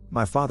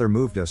 My father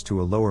moved us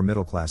to a lower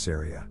middle class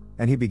area,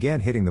 and he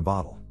began hitting the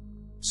bottle.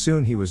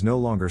 Soon he was no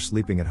longer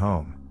sleeping at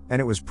home, and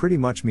it was pretty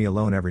much me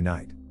alone every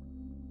night.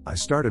 I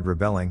started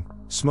rebelling,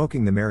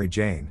 smoking the Mary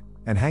Jane,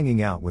 and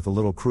hanging out with a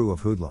little crew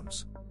of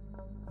hoodlums.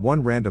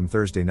 One random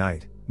Thursday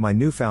night, my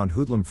newfound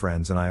hoodlum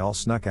friends and I all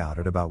snuck out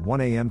at about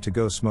 1 a.m. to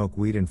go smoke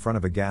weed in front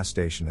of a gas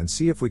station and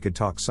see if we could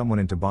talk someone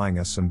into buying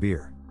us some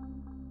beer.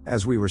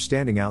 As we were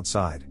standing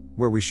outside,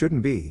 where we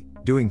shouldn't be,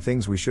 doing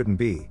things we shouldn't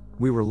be,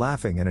 we were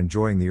laughing and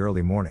enjoying the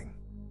early morning.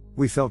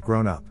 We felt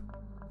grown up.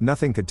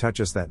 Nothing could touch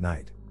us that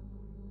night.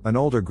 An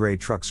older gray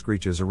truck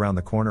screeches around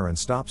the corner and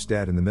stops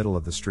dead in the middle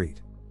of the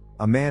street.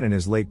 A man in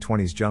his late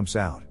 20s jumps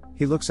out.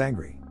 He looks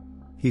angry.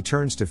 He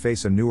turns to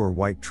face a newer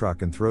white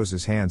truck and throws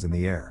his hands in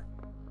the air.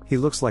 He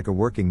looks like a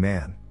working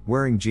man,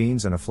 wearing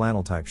jeans and a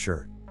flannel-type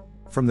shirt.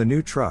 From the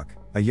new truck,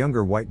 a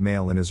younger white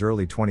male in his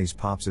early 20s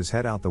pops his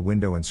head out the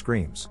window and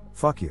screams,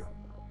 "Fuck you."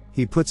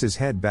 He puts his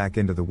head back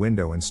into the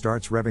window and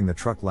starts revving the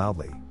truck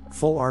loudly,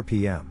 full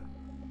RPM.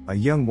 A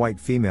young white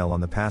female on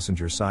the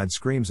passenger side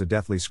screams a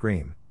deathly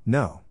scream,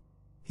 "No."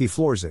 He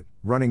floors it,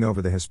 running over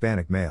the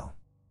Hispanic male.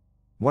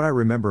 What I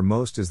remember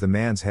most is the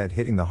man's head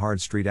hitting the hard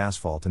street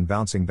asphalt and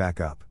bouncing back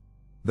up.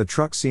 The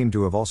truck seemed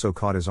to have also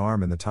caught his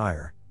arm in the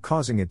tire,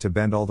 causing it to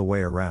bend all the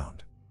way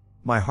around.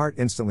 My heart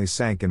instantly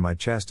sank in my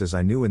chest as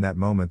I knew in that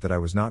moment that I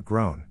was not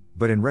grown,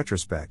 but in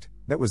retrospect,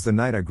 that was the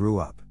night I grew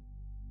up.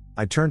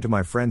 I turned to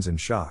my friends in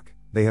shock.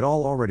 They had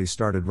all already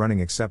started running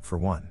except for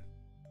one.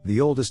 The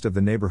oldest of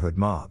the neighborhood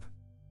mob.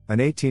 An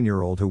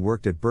 18-year-old who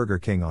worked at Burger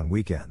King on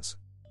weekends.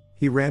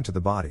 He ran to the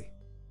body.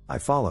 I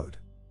followed.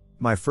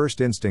 My first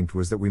instinct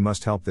was that we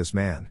must help this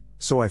man,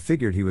 so I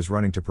figured he was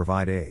running to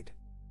provide aid.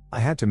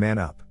 I had to man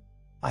up.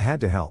 I had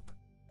to help.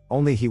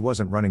 Only he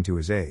wasn't running to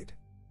his aid.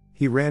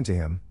 He ran to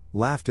him,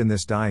 laughed in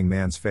this dying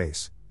man's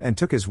face, and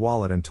took his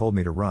wallet and told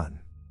me to run.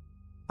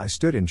 I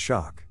stood in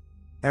shock.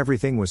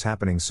 Everything was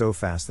happening so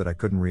fast that I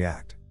couldn't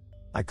react.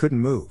 I couldn't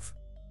move.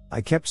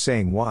 I kept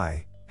saying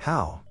why,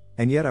 how,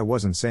 and yet I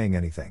wasn't saying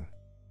anything.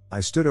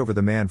 I stood over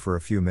the man for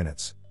a few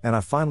minutes, and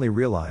I finally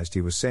realized he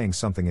was saying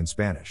something in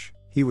Spanish.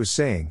 He was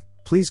saying,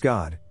 "Please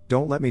God,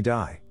 don't let me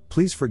die.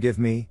 Please forgive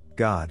me,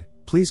 God.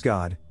 Please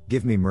God,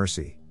 give me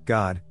mercy.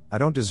 God, I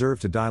don't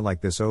deserve to die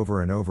like this,"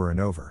 over and over and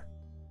over.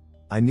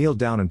 I kneeled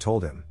down and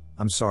told him,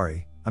 "I'm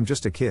sorry, I'm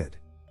just a kid.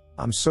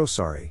 I'm so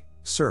sorry,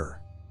 sir.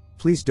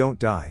 Please don't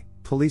die,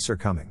 police are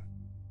coming."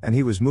 And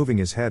he was moving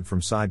his head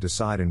from side to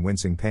side in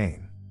wincing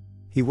pain.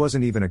 He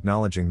wasn't even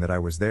acknowledging that I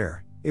was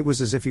there. It was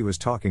as if he was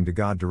talking to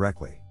God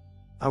directly.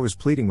 I was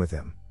pleading with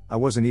him. I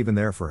wasn't even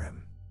there for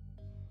him.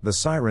 The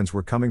sirens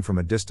were coming from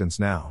a distance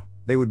now.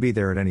 They would be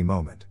there at any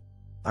moment.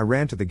 I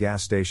ran to the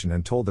gas station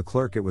and told the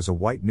clerk it was a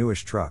white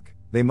newish truck.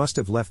 They must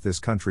have left this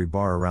country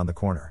bar around the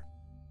corner.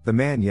 The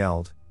man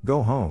yelled,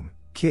 "Go home,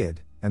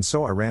 kid," and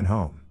so I ran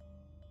home.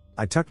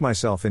 I tucked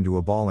myself into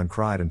a ball and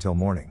cried until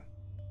morning.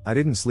 I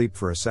didn't sleep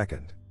for a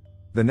second.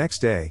 The next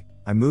day,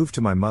 I moved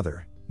to my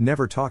mother,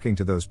 never talking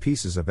to those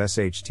pieces of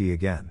SHT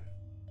again.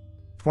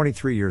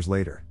 23 years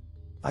later.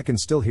 I can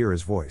still hear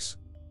his voice.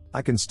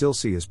 I can still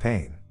see his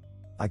pain.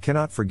 I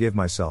cannot forgive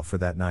myself for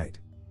that night.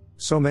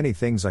 So many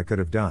things I could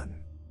have done.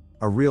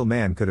 A real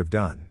man could have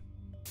done.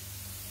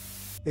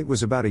 It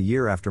was about a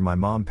year after my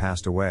mom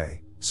passed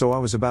away, so I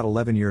was about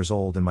 11 years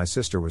old and my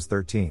sister was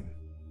 13.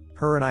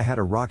 Her and I had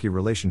a rocky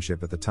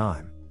relationship at the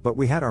time, but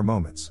we had our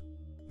moments.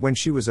 When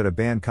she was at a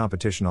band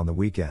competition on the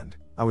weekend,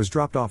 I was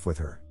dropped off with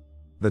her.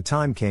 The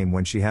time came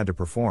when she had to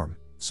perform,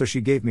 so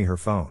she gave me her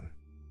phone.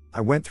 I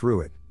went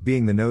through it,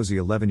 being the nosy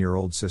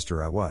 11-year-old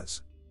sister I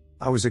was.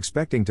 I was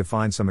expecting to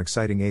find some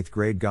exciting 8th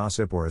grade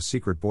gossip or a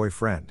secret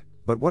boyfriend,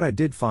 but what I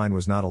did find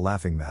was not a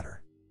laughing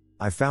matter.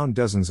 I found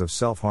dozens of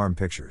self-harm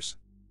pictures.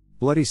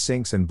 Bloody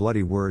sinks and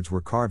bloody words were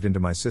carved into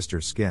my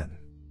sister's skin.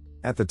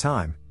 At the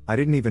time, I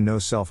didn't even know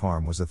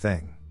self-harm was a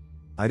thing.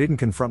 I didn't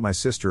confront my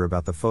sister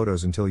about the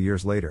photos until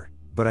years later,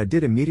 but I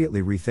did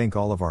immediately rethink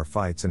all of our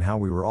fights and how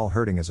we were all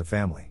hurting as a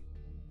family.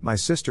 My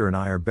sister and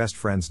I are best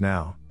friends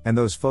now, and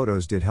those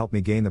photos did help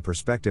me gain the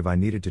perspective I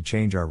needed to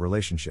change our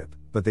relationship,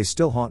 but they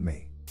still haunt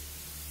me.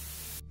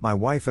 My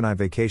wife and I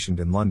vacationed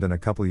in London a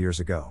couple years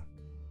ago.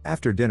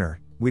 After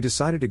dinner, we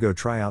decided to go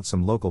try out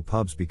some local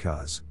pubs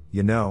because,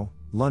 you know,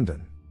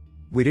 London.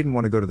 We didn't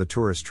want to go to the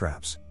tourist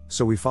traps,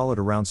 so we followed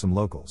around some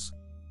locals.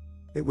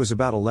 It was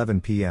about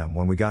 11 p.m.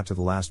 when we got to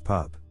the last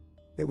pub.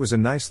 It was a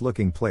nice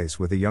looking place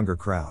with a younger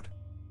crowd.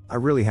 I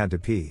really had to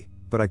pee,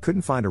 but I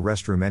couldn't find a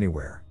restroom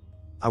anywhere.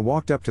 I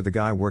walked up to the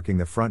guy working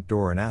the front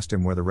door and asked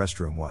him where the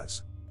restroom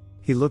was.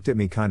 He looked at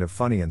me kind of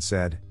funny and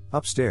said,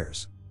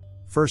 "Upstairs.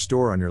 First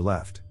door on your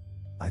left."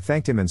 I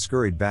thanked him and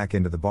scurried back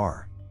into the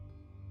bar.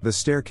 The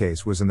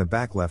staircase was in the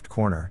back left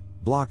corner,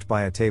 blocked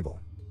by a table.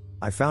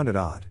 I found it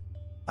odd.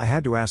 I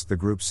had to ask the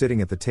group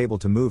sitting at the table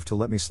to move to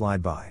let me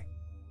slide by.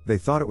 They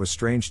thought it was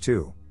strange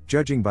too,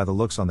 judging by the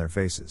looks on their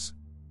faces.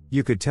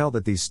 You could tell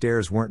that these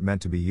stairs weren't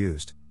meant to be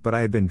used, but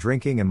I had been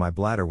drinking and my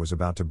bladder was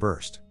about to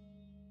burst.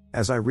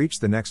 As I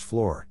reached the next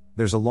floor,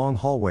 there's a long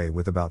hallway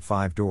with about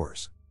 5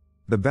 doors.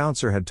 The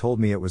bouncer had told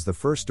me it was the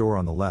first door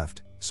on the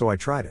left, so I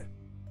tried it.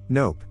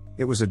 Nope,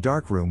 it was a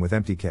dark room with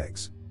empty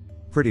kegs.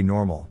 Pretty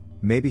normal,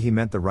 maybe he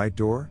meant the right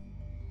door?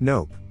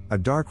 Nope, a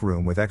dark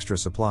room with extra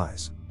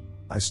supplies.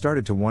 I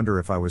started to wonder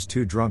if I was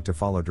too drunk to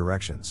follow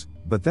directions,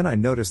 but then I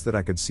noticed that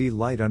I could see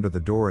light under the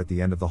door at the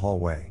end of the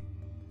hallway.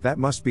 That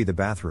must be the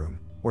bathroom,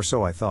 or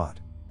so I thought.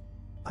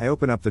 I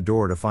open up the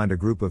door to find a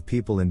group of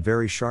people in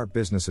very sharp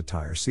business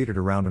attire seated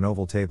around an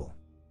oval table.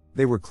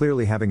 They were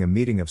clearly having a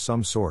meeting of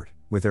some sort,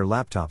 with their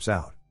laptops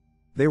out.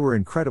 They were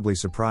incredibly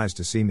surprised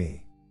to see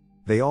me.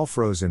 They all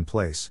froze in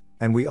place,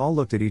 and we all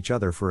looked at each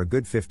other for a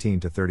good 15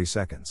 to 30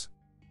 seconds.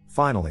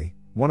 Finally,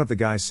 one of the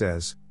guys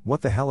says, "What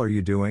the hell are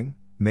you doing,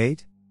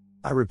 mate?"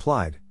 I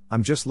replied,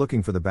 "I'm just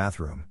looking for the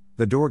bathroom.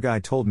 The door guy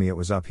told me it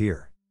was up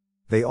here."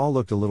 They all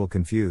looked a little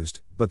confused,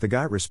 but the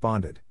guy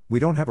responded, "We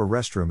don't have a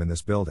restroom in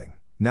this building,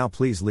 now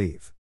please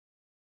leave."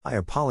 I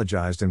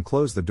apologized and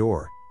closed the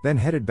door, then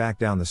headed back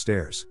down the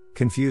stairs,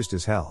 confused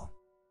as hell.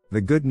 The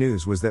good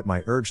news was that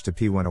my urge to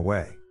pee went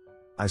away.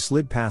 I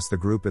slid past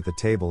the group at the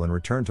table and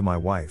returned to my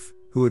wife,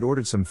 who had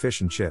ordered some fish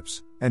and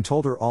chips, and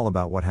told her all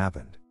about what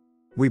happened.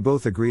 We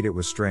both agreed it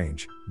was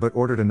strange, but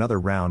ordered another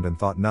round and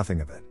thought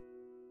nothing of it.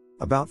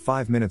 About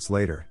 5 minutes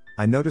later,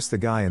 I noticed the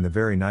guy in the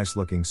very nice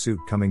looking suit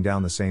coming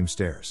down the same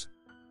stairs.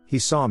 He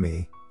saw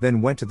me,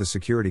 then went to the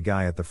security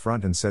guy at the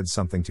front and said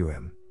something to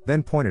him,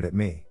 then pointed at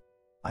me.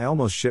 I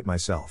almost shit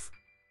myself.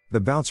 The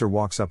bouncer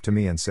walks up to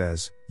me and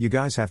says, "You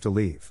guys have to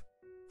leave."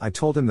 I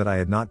told him that I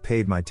had not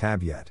paid my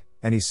tab yet,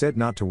 and he said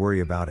not to worry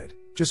about it,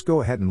 just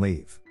go ahead and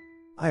leave.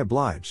 I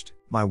obliged.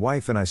 My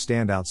wife and I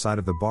stand outside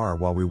of the bar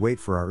while we wait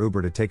for our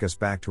Uber to take us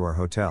back to our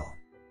hotel.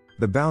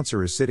 The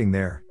bouncer is sitting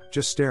there,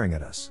 just staring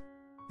at us.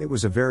 It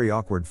was a very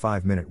awkward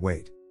 5-minute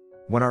wait.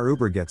 When our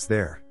Uber gets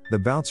there, the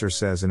bouncer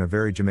says in a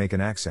very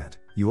Jamaican accent,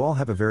 "You all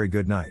have a very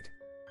good night."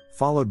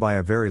 Followed by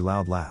a very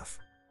loud laugh.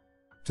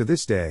 To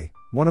this day,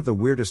 one of the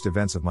weirdest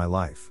events of my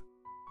life.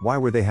 Why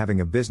were they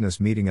having a business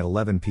meeting at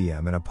 11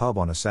 p.m. in a pub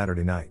on a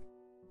Saturday night?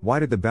 Why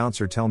did the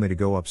bouncer tell me to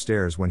go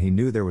upstairs when he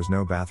knew there was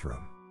no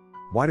bathroom?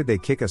 Why did they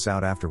kick us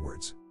out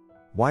afterwards?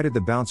 Why did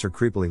the bouncer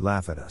creepily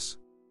laugh at us?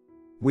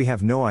 We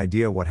have no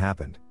idea what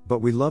happened,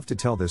 but we love to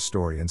tell this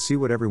story and see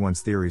what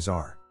everyone's theories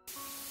are.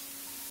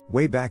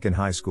 Way back in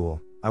high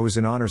school, I was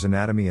in honors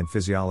anatomy and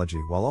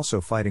physiology while also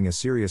fighting a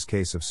serious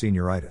case of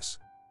senioritis.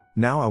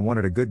 Now I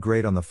wanted a good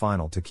grade on the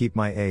final to keep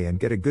my A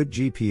and get a good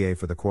GPA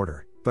for the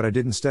quarter, but I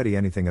didn't study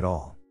anything at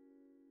all.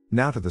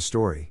 Now to the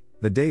story,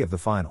 the day of the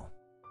final.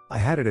 I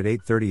had it at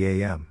 8:30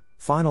 a.m.,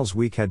 finals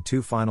week had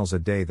 2 finals a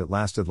day that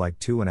lasted like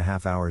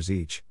 2.5 hours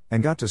each,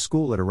 and got to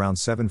school at around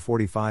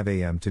 7:45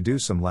 a.m. to do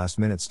some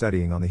last-minute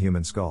studying on the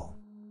human skull.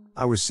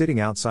 I was sitting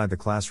outside the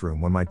classroom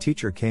when my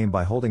teacher came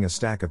by holding a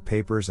stack of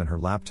papers and her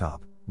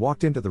laptop,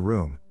 walked into the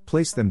room,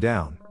 placed them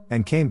down,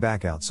 and came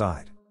back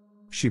outside.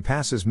 She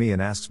passes me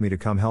and asks me to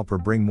come help her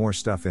bring more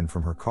stuff in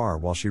from her car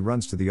while she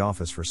runs to the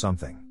office for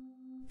something.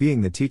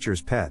 Being the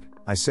teacher's pet,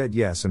 I said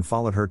yes and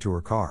followed her to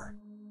her car.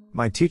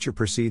 My teacher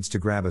proceeds to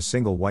grab a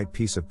single white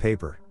piece of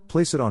paper,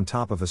 place it on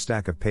top of a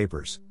stack of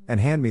papers, and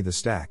hand me the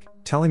stack,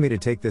 telling me to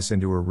take this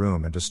into her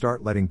room and to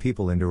start letting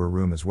people into her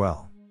room as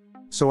well.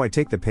 So I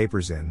take the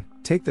papers in,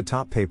 take the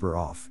top paper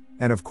off,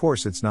 and of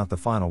course it's not the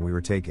final we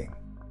were taking.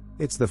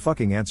 It's the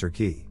fucking answer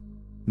key.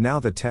 Now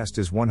the test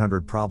is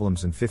 100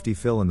 problems and 50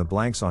 fill in the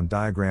blanks on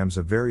diagrams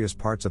of various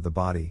parts of the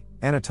body,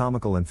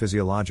 anatomical and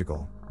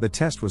physiological. The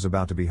test was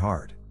about to be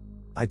hard.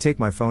 I take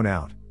my phone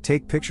out,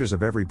 take pictures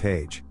of every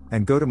page,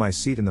 and go to my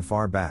seat in the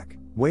far back,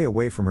 way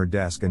away from her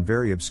desk and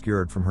very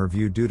obscured from her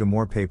view due to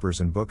more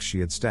papers and books she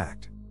had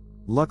stacked.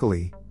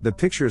 Luckily, the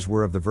pictures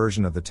were of the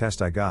version of the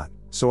test I got,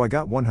 so I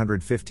got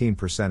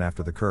 115%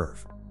 after the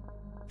curve.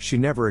 She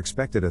never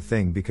expected a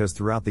thing because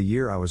throughout the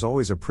year I was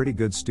always a pretty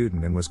good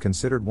student and was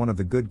considered one of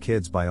the good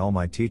kids by all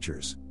my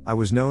teachers. I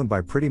was known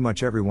by pretty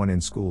much everyone in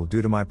school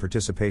due to my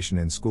participation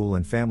in school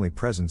and family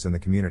presence in the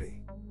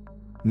community.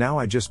 Now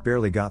I just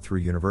barely got through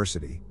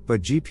university,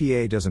 but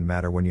GPA doesn't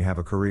matter when you have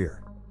a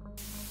career.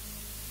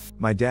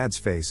 My dad's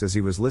face as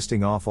he was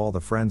listing off all the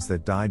friends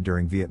that died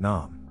during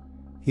Vietnam.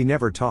 He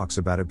never talks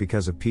about it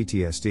because of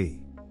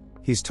PTSD.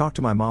 He's talked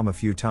to my mom a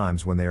few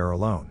times when they are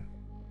alone.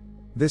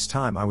 This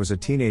time I was a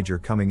teenager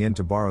coming in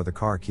to borrow the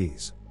car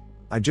keys.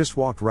 I just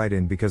walked right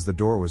in because the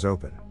door was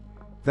open.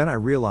 Then I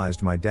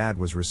realized my dad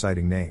was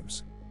reciting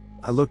names.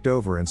 I looked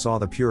over and saw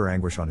the pure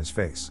anguish on his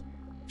face.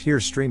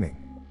 Tears streaming.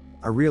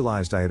 I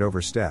realized I had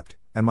overstepped,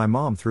 and my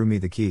mom threw me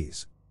the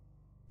keys.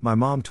 My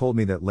mom told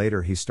me that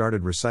later he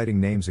started reciting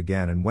names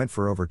again and went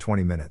for over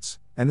 20 minutes,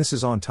 and this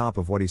is on top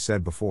of what he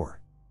said before.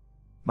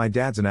 My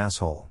dad's an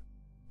asshole.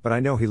 But I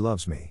know he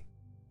loves me.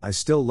 I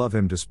still love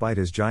him despite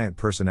his giant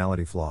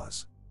personality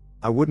flaws.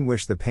 I wouldn't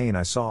wish the pain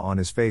I saw on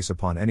his face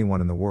upon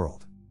anyone in the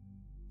world.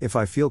 If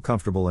I feel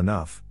comfortable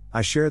enough,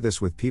 I share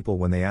this with people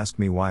when they ask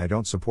me why I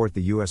don't support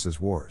the US's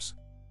wars.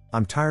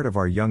 I'm tired of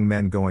our young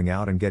men going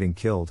out and getting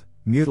killed,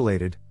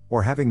 mutilated,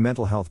 or having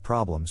mental health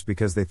problems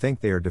because they think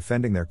they are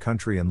defending their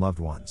country and loved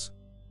ones.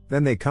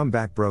 Then they come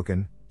back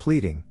broken,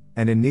 pleading,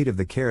 and in need of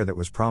the care that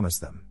was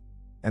promised them.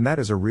 And that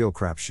is a real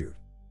crapshoot.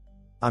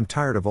 I'm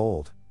tired of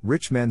old,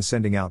 rich men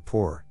sending out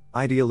poor,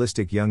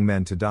 idealistic young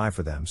men to die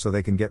for them so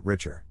they can get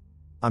richer.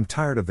 I'm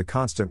tired of the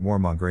constant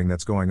warmongering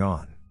that's going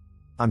on.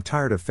 I'm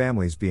tired of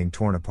families being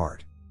torn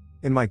apart.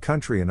 In my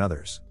country and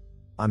others.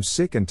 I'm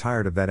sick and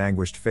tired of that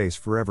anguished face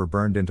forever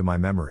burned into my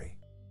memory.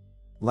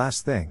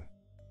 Last thing.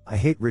 I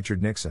hate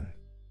Richard Nixon.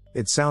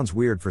 It sounds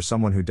weird for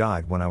someone who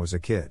died when I was a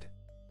kid.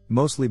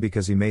 Mostly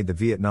because he made the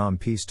Vietnam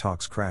peace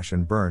talks crash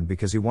and burn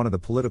because he wanted the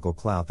political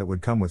clout that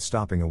would come with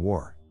stopping a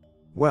war.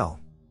 Well,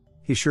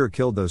 he sure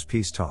killed those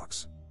peace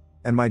talks.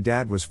 And my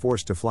dad was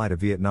forced to fly to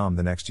Vietnam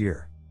the next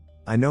year.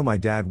 I know my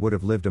dad would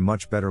have lived a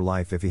much better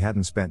life if he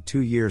hadn't spent 2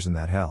 years in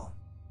that hell.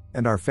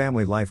 And our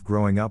family life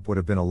growing up would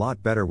have been a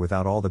lot better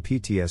without all the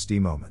PTSD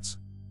moments.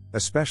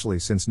 Especially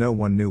since no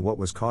one knew what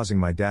was causing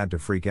my dad to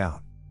freak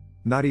out.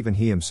 Not even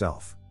he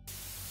himself.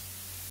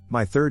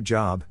 My third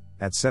job,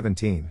 at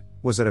 17,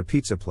 was at a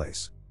pizza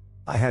place.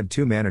 I had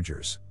 2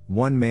 managers,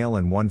 one male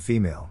and one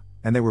female,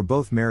 and they were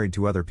both married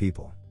to other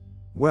people.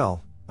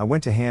 Well, I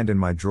went to hand in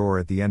my drawer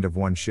at the end of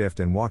one shift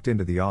and walked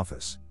into the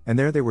office, and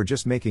there they were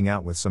just making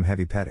out with some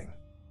heavy petting.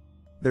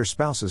 Their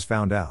spouses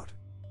found out.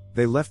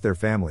 They left their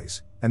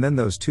families, and then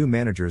those 2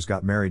 managers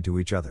got married to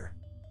each other.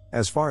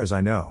 As far as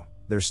I know,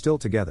 they're still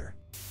together.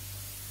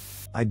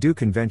 I do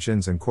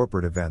conventions and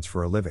corporate events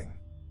for a living.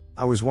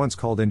 I was once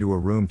called into a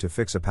room to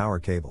fix a power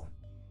cable.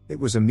 It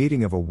was a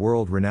meeting of a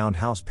world-renowned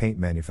house paint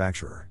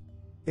manufacturer.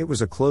 It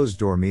was a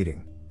closed-door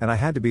meeting, and I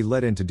had to be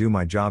let in to do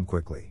my job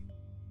quickly.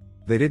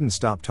 They didn't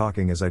stop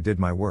talking as I did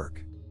my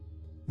work.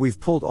 We've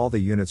pulled all the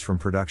units from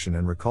production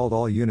and recalled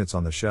all units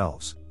on the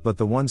shelves, but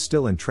the ones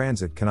still in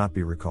transit cannot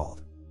be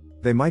recalled.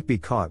 They might be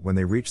caught when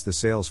they reach the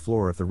sales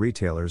floor if the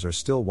retailers are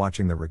still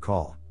watching the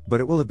recall, but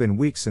it will have been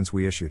weeks since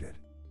we issued it.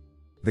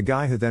 The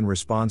guy who then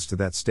responds to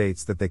that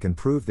states that they can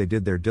prove they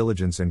did their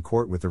diligence in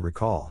court with the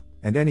recall,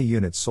 and any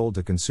units sold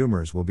to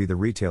consumers will be the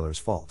retailer's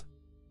fault.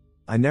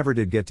 I never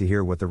did get to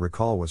hear what the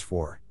recall was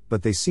for,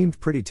 but they seemed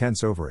pretty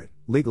tense over it,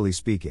 legally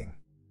speaking.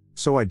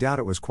 So I doubt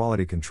it was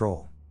quality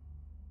control.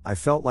 I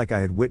felt like I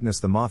had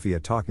witnessed the mafia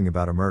talking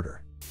about a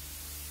murder.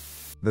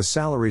 The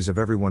salaries of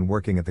everyone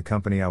working at the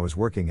company I was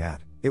working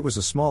at, it was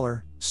a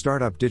smaller,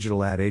 startup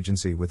digital ad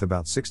agency with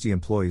about 60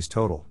 employees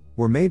total,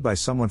 were made by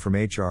someone from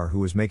HR who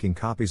was making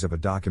copies of a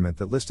document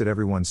that listed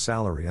everyone's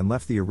salary and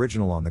left the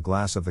original on the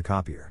glass of the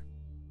copier.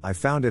 I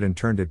found it and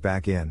turned it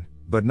back in,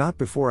 but not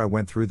before I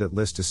went through that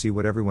list to see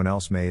what everyone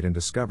else made and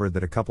discovered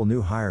that a couple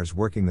new hires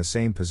working the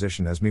same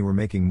position as me were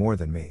making more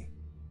than me.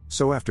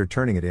 So after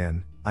turning it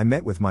in, I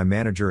met with my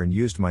manager and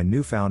used my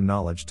newfound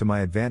knowledge to my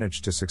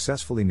advantage to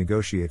successfully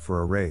negotiate for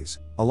a raise,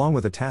 along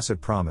with a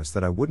tacit promise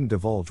that I wouldn't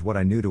divulge what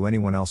I knew to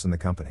anyone else in the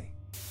company.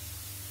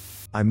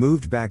 I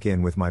moved back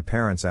in with my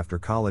parents after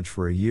college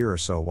for a year or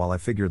so while I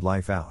figured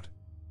life out.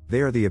 They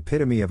are the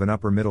epitome of an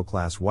upper middle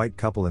class white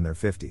couple in their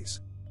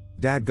 50s.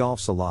 Dad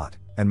golfs a lot,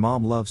 and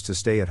mom loves to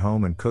stay at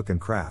home and cook and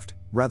craft,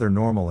 rather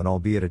normal and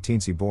albeit a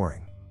teensy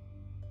boring.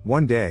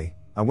 One day,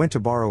 I went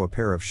to borrow a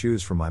pair of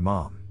shoes from my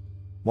mom.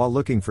 While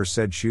looking for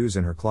said shoes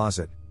in her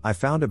closet, I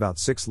found about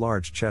 6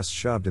 large chests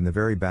shoved in the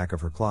very back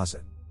of her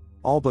closet.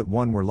 All but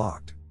one were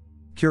locked.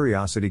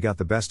 Curiosity got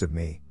the best of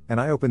me, and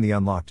I opened the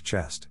unlocked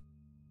chest.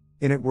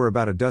 In it were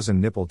about a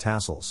dozen nipple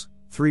tassels,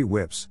 3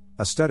 whips,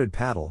 a studded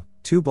paddle,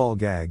 2 ball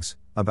gags,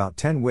 about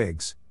 10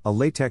 wigs, a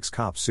latex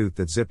cop suit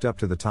that zipped up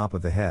to the top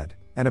of the head,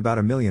 and about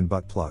 1 million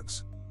butt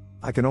plugs.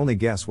 I can only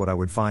guess what I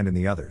would find in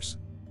the others.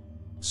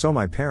 So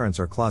my parents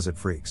are closet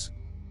freaks.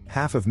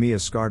 Half of me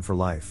is scarred for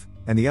life,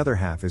 and the other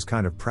half is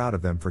kind of proud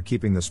of them for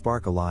keeping the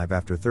spark alive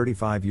after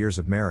 35 years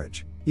of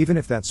marriage, even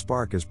if that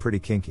spark is pretty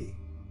kinky.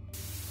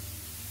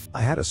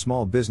 I had a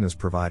small business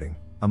providing,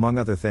 among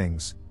other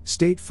things,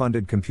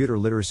 state-funded computer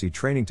literacy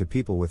training to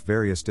people with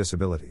various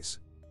disabilities.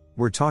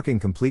 We're talking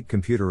complete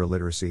computer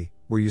illiteracy,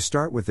 where you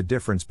start with the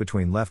difference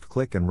between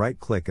left-click and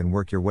right-click and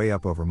work your way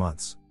up over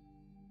months.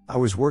 I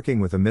was working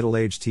with a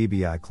middle-aged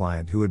TBI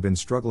client who had been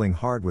struggling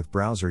hard with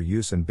browser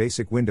use and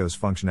basic Windows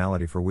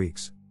functionality for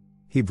weeks.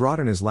 He brought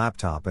in his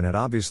laptop and had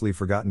obviously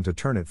forgotten to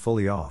turn it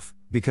fully off,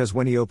 because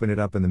when he opened it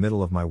up in the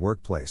middle of my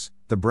workplace,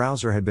 the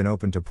browser had been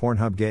opened to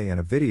Pornhub Gay and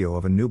a video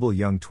of a nubile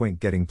young twink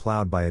getting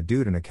plowed by a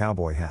dude in a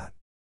cowboy hat.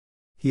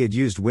 He had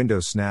used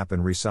Windows Snap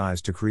and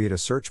resized to create a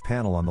search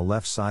panel on the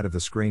left side of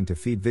the screen to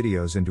feed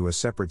videos into a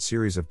separate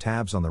series of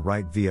tabs on the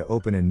right via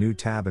open and new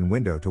tab and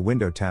window to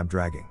window tab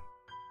dragging.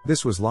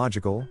 This was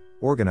logical,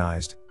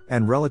 organized,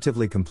 and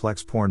relatively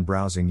complex porn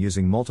browsing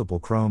using multiple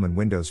Chrome and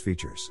Windows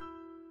features.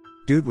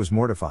 Dude was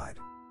mortified.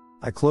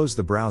 I closed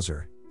the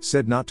browser,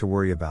 said not to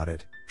worry about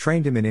it,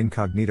 trained him in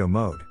incognito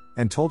mode,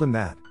 and told him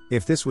that,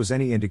 If this was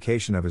any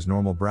indication of his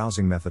normal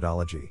browsing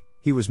methodology,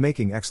 he was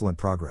making excellent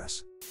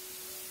progress.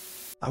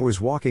 I was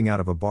walking out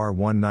of a bar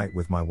one night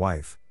with my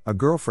wife, a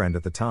girlfriend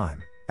at the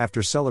time,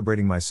 after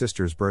celebrating my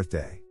sister's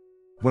birthday.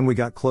 When we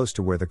got close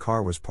to where the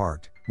car was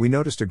parked, we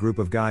noticed a group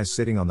of guys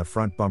sitting on the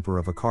front bumper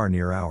of a car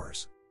near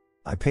ours.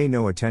 I pay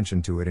no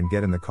attention to it and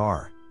get in the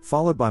car,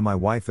 followed by my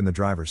wife in the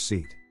driver's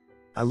seat.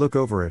 I look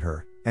over at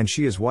her, and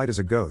she is white as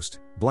a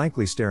ghost,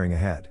 blankly staring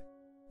ahead.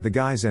 The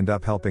guys end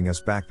up helping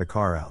us back the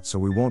car out so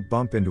we won't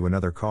bump into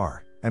another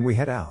car, and we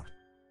head out.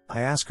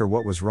 I ask her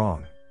what was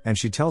wrong, and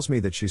she tells me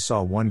that she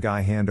saw one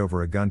guy hand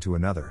over a gun to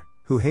another,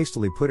 who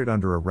hastily put it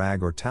under a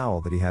rag or towel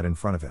that he had in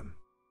front of him.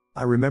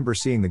 I remember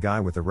seeing the guy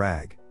with the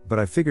rag, but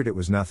I figured it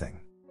was nothing.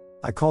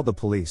 I called the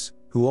police,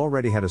 who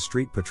already had a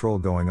street patrol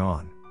going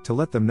on, to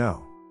let them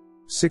know.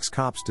 6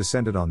 cops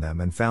descended on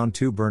them and found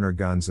 2 burner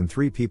guns and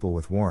 3 people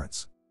with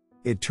warrants.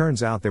 It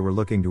turns out they were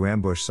looking to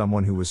ambush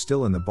someone who was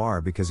still in the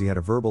bar because he had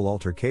a verbal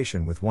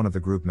altercation with one of the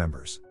group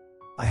members.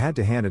 I had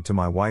to hand it to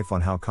my wife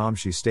on how calm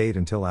she stayed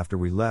until after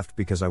we left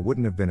because I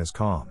wouldn't have been as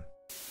calm.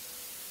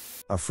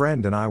 A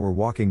friend and I were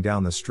walking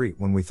down the street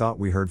when we thought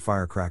we heard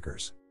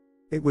firecrackers.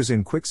 It was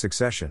in quick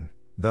succession,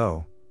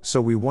 though, so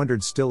we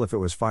wondered still if it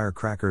was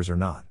firecrackers or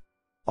not.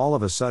 All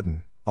of a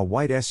sudden, a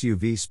white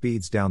SUV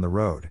speeds down the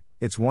road.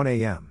 It's 1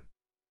 a.m.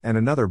 and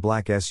another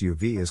black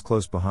SUV is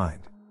close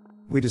behind.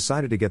 We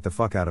decided to get the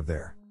fuck out of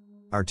there.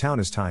 Our town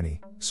is tiny,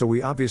 so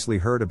we obviously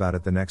heard about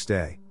it the next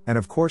day, and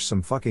of course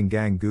some fucking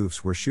gang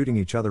goofs were shooting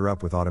each other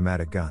up with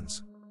automatic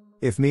guns.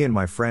 If me and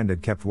my friend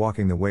had kept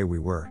walking the way we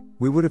were,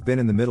 we would have been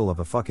in the middle of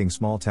a fucking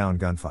small town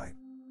gunfight.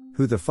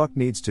 Who the fuck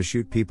needs to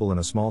shoot people in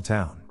a small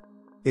town?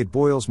 It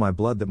boils my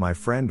blood that my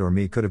friend or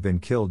me could have been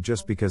killed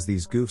just because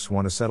these goofs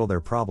want to settle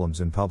their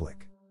problems in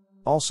public.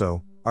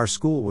 Also, our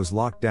school was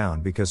locked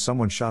down because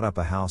someone shot up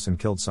a house and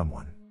killed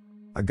someone.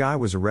 A guy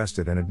was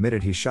arrested and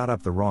admitted he shot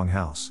up the wrong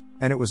house,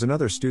 and it was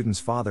another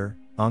student's father,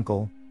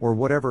 uncle, or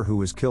whatever who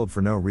was killed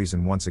for no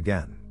reason once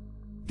again.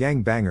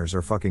 Gangbangers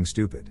are fucking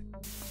stupid.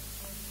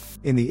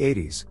 In the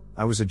 80s,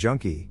 I was a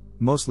junkie,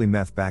 mostly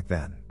meth back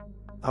then.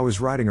 I was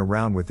riding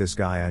around with this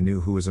guy I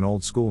knew who was an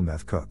old school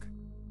meth cook.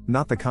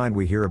 Not the kind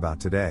we hear about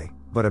today,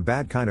 but a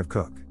bad kind of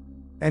cook.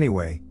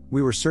 Anyway,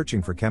 we were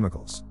searching for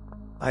chemicals.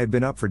 I had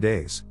been up for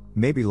days,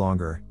 maybe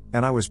longer,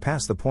 and I was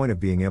past the point of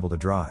being able to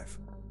drive.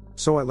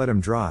 So I let him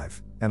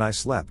drive, and I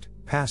slept,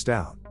 passed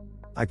out.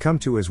 I come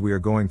to as we are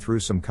going through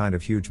some kind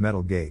of huge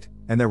metal gate,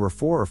 and there were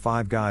 4 or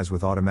 5 guys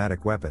with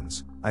automatic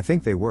weapons. I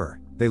think they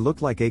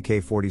looked like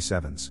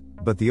AK-47s,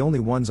 but the only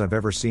ones I've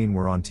ever seen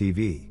were on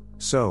TV,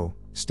 so,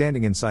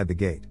 standing inside the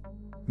gate.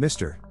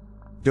 Mr.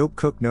 Dope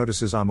Cook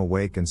notices I'm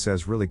awake and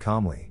says really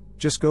calmly,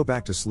 "Just go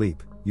back to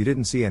sleep, you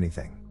didn't see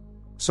anything."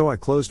 So I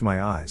closed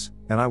my eyes,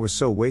 and I was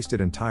so wasted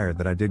and tired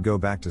that I did go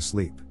back to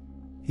sleep.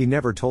 He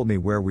never told me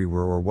where we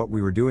were or what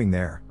we were doing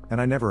there,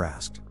 and I never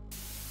asked.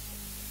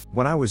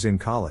 When I was in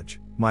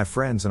college, my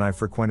friends and I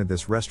frequented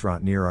this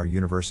restaurant near our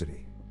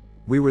university.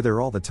 We were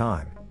there all the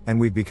time, and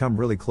we've become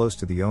really close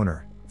to the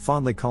owner,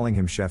 fondly calling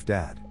him Chef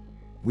Dad.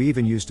 We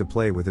even used to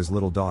play with his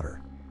little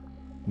daughter.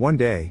 One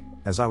day,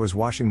 as I was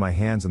washing my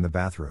hands in the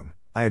bathroom,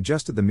 I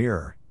adjusted the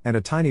mirror, and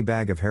a tiny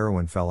bag of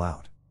heroin fell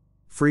out.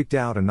 Freaked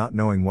out and not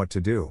knowing what to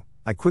do,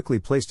 I quickly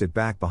placed it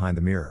back behind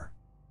the mirror.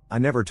 I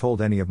never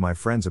told any of my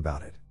friends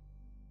about it.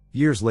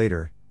 Years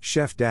later,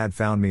 Chef Dad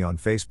found me on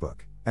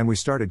Facebook, and we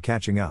started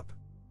catching up.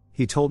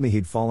 He told me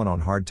he'd fallen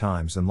on hard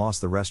times and lost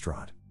the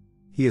restaurant.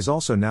 He is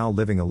also now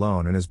living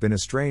alone and has been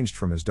estranged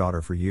from his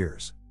daughter for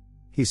years.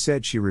 He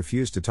said she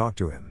refused to talk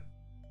to him.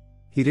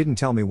 He didn't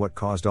tell me what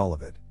caused all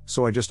of it,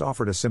 so I just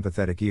offered a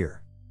sympathetic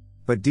ear.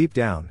 But deep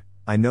down,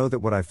 I know that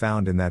what I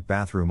found in that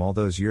bathroom all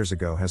those years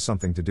ago has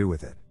something to do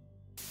with it.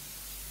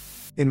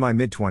 In my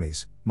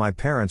mid-20s, my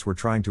parents were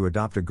trying to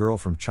adopt a girl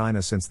from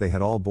China since they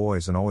had all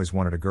boys and always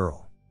wanted a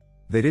girl.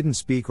 They didn't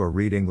speak or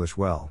read English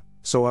well,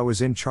 so I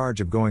was in charge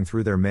of going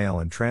through their mail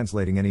and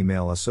translating any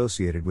mail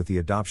associated with the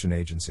adoption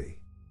agency.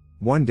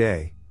 One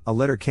day, a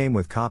letter came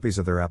with copies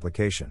of their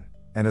application,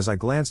 and as I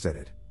glanced at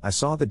it, I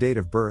saw the date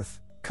of birth,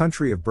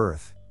 country of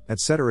birth,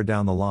 etc.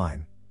 down the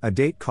line. A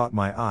date caught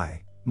my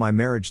eye, my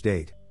marriage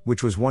date,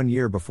 which was 1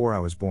 year before I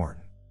was born.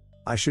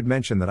 I should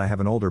mention that I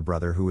have an older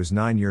brother who is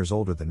 9 years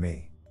older than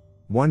me.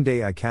 One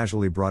day I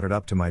casually brought it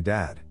up to my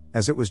dad,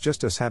 as it was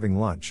just us having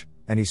lunch,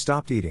 and he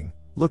stopped eating,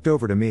 looked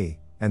over to me,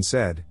 and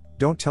said,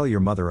 "Don't tell your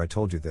mother I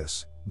told you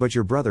this, but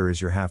your brother is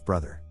your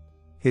half-brother.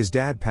 His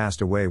dad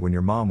passed away when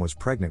your mom was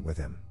pregnant with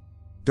him.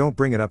 Don't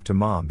bring it up to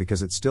mom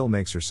because it still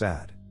makes her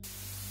sad."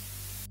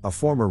 A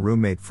former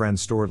roommate friend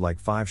stored like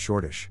 5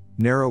 shortish,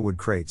 narrow wood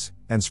crates,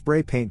 and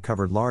spray paint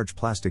covered large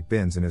plastic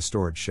bins in his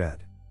storage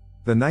shed.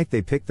 The night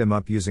they picked them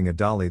up using a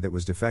dolly that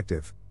was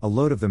defective, a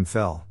load of them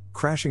fell,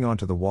 crashing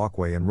onto the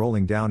walkway and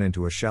rolling down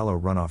into a shallow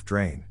runoff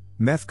drain.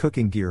 Meth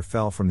cooking gear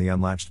fell from the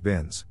unlatched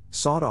bins,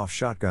 sawed-off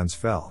shotguns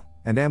fell,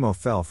 and ammo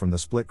fell from the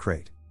split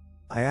crate.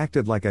 I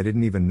acted like I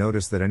didn't even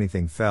notice that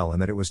anything fell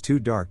and that it was too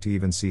dark to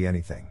even see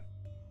anything.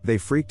 They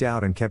freaked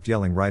out and kept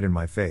yelling right in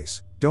my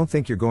face, "Don't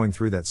think you're going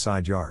through that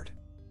side yard."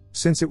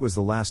 Since it was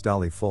the last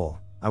dolly full,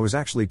 I was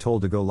actually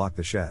told to go lock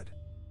the shed.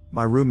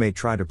 My roommate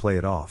tried to play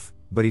it off,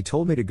 but he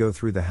told me to go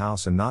through the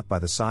house and not by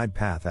the side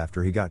path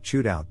after he got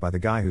chewed out by the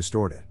guy who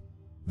stored it.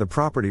 The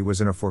property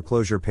was in a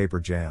foreclosure paper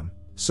jam,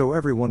 so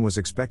everyone was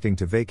expecting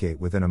to vacate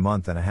within a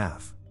month and a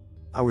half.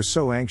 I was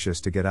so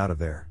anxious to get out of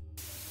there.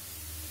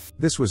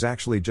 This was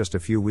actually just a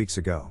few weeks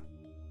ago.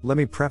 Let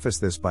me preface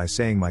this by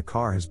saying my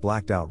car has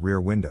blacked out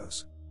rear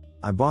windows.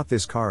 I bought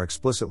this car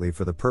explicitly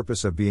for the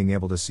purpose of being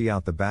able to see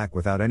out the back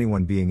without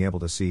anyone being able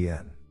to see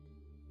in.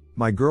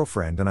 My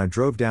girlfriend and I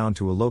drove down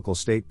to a local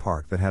state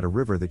park that had a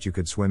river that you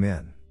could swim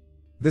in.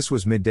 This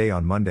was midday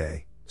on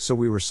Monday, so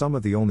we were some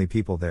of the only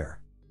people there.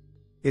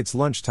 It's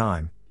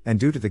lunchtime, and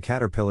due to the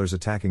caterpillars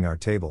attacking our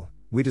table,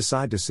 we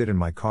decide to sit in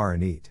my car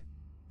and eat.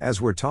 As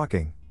we're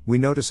talking, we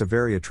notice a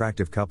very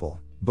attractive couple,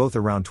 both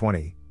around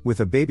 20, with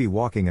a baby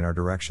walking in our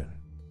direction.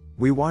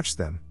 We watched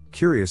them,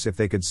 curious if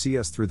they could see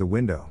us through the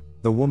window.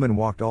 The woman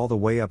walked all the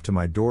way up to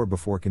my door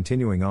before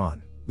continuing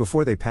on,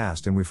 before they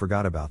passed and we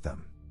forgot about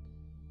them.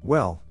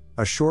 Well,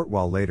 a short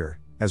while later,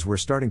 as we're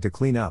starting to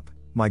clean up,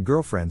 my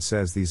girlfriend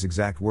says these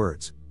exact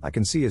words, "I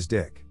can see his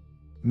dick."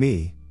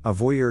 Me, a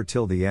voyeur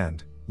till the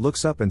end,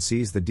 looks up and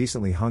sees the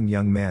decently hung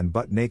young man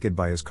butt naked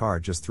by his car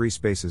just 3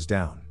 spaces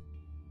down.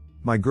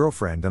 My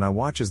girlfriend and I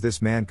watch as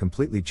this man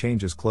completely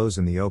changes clothes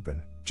in the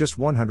open, just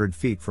 100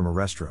 feet from a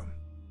restroom.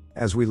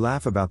 As we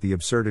laugh about the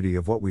absurdity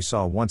of what we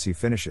saw once he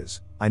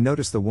finishes, I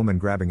notice the woman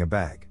grabbing a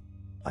bag.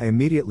 I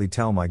immediately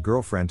tell my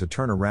girlfriend to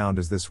turn around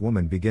as this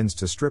woman begins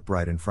to strip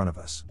right in front of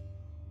us.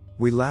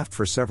 We laughed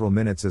for several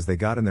minutes as they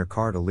got in their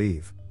car to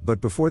leave,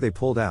 but before they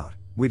pulled out,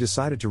 we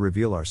decided to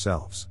reveal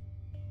ourselves.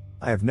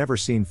 I have never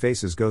seen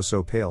faces go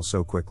so pale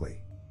so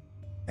quickly.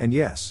 And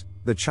yes,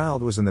 the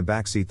child was in the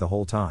backseat the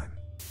whole time.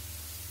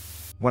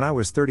 When I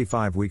was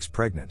 35 weeks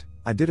pregnant,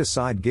 I did a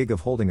side gig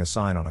of holding a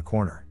sign on a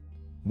corner.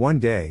 One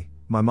day,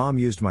 my mom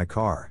used my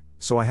car,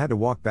 so I had to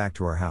walk back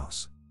to our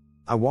house.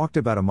 I walked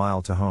about a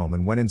mile to home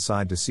and went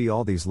inside to see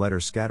all these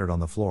letters scattered on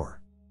the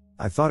floor.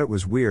 I thought it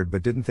was weird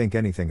but didn't think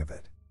anything of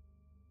it.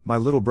 My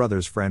little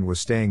brother's friend was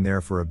staying there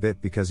for a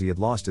bit because he had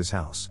lost his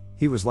house.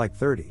 He was like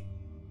 30.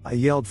 I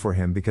yelled for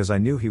him because I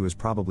knew he was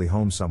probably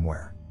home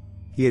somewhere.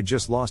 He had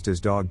just lost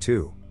his dog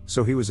too,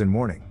 so he was in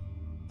mourning.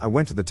 I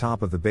went to the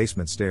top of the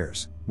basement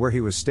stairs, where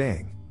he was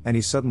staying, and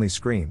he suddenly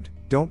screamed,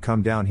 "Don't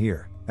come down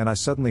here," and I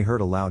suddenly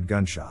heard a loud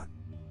gunshot.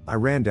 I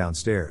ran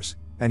downstairs,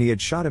 and he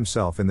had shot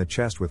himself in the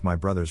chest with my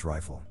brother's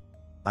rifle.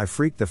 I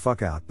freaked the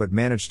fuck out but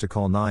managed to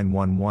call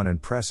 911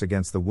 and press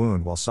against the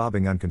wound while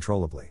sobbing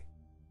uncontrollably.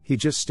 He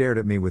just stared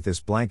at me with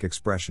this blank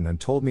expression and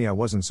told me I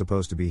wasn't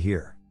supposed to be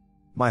here.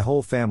 My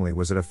whole family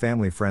was at a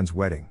family friend's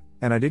wedding,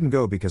 and I didn't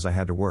go because I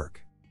had to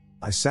work.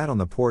 I sat on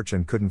the porch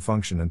and couldn't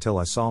function until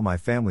I saw my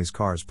family's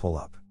cars pull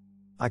up.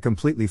 I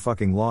completely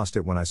fucking lost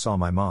it when I saw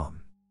my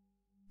mom.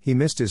 He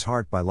missed his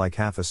heart by like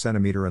half a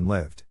centimeter and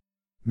lived.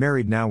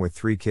 Married now with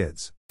 3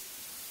 kids.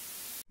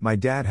 My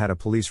dad had a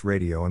police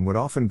radio and would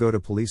often go to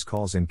police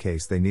calls in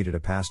case they needed a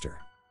pastor.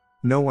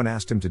 No one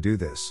asked him to do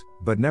this,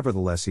 but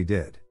nevertheless he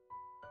did.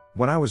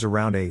 When I was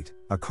around 8,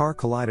 a car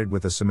collided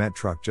with a cement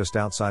truck just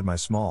outside my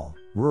small,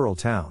 rural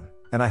town,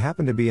 and I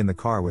happened to be in the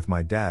car with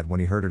my dad when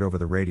he heard it over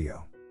the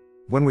radio.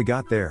 When we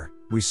got there,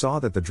 we saw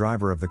that the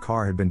driver of the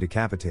car had been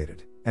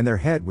decapitated, and their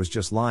head was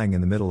just lying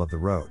in the middle of the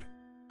road.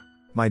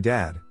 My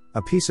dad,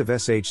 a piece of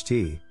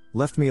SHT,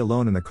 left me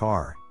alone in the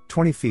car,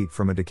 20 feet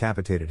from a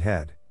decapitated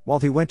head, while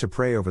he went to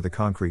pray over the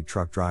concrete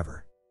truck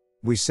driver.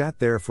 We sat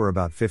there for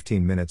about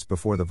 15 minutes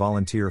before the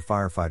volunteer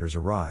firefighters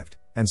arrived,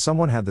 and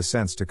someone had the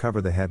sense to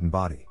cover the head and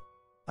body.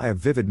 I have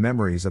vivid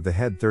memories of the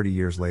head 30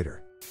 years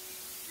later.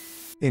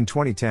 In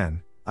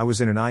 2010, I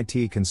was in an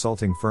IT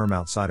consulting firm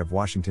outside of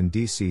Washington,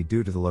 D.C.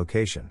 Due to the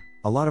location,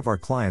 a lot of our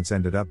clients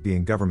ended up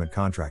being government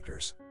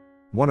contractors.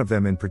 One of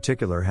them in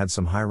particular had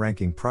some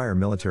high-ranking prior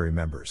military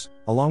members,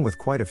 along with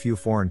quite a few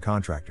foreign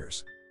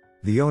contractors.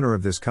 The owner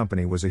of this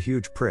company was a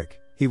huge prick.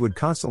 He would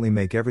constantly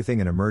make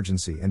everything an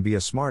emergency and be a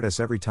smartass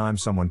every time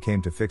someone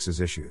came to fix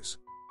his issues.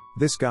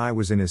 This guy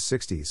was in his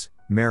 60s,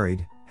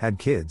 married, had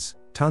kids,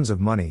 tons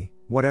of money,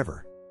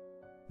 whatever.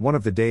 One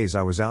of the days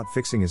I was out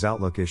fixing his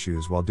Outlook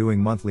issues while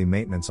doing monthly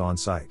maintenance on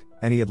site,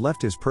 and he had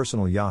left his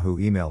personal Yahoo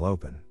email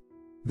open.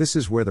 This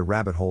is where the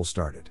rabbit hole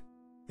started.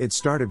 It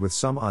started with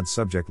some odd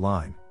subject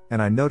line,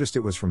 and I noticed it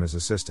was from his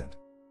assistant.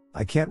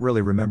 I can't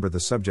really remember the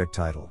subject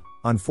title,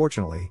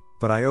 unfortunately,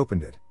 but I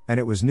opened it, and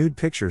it was nude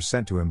pictures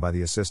sent to him by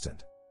the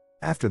assistant.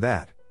 After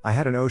that, I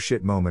had an oh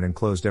shit moment and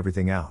closed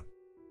everything out.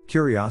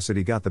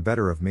 Curiosity got the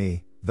better of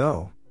me,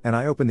 though, and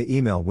I opened the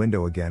email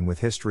window again with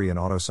history and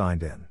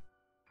auto-signed in.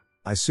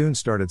 I soon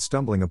started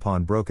stumbling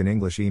upon broken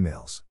English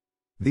emails.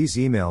 These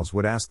emails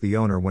would ask the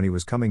owner when he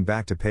was coming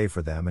back to pay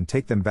for them and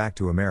take them back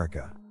to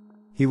America.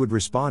 He would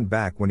respond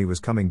back when he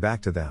was coming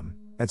back to them,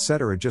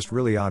 etc. Just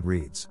really odd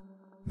reads.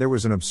 There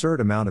was an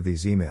absurd amount of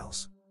these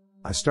emails.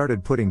 I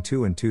started putting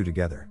 2 and 2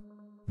 together.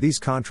 These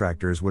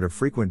contractors would have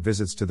frequent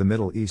visits to the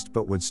Middle East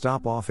but would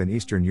stop off in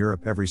Eastern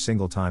Europe every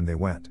single time they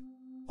went.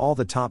 All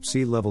the top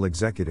C-level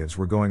executives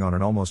were going on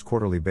an almost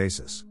quarterly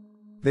basis.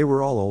 They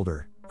were all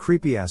older,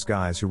 creepy-ass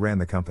guys who ran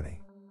the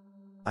company.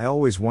 I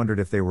always wondered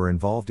if they were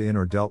involved in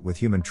or dealt with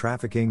human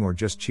trafficking or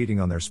just cheating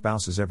on their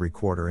spouses every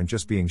quarter and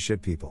just being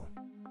shit people.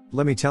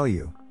 Let me tell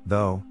you,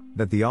 though,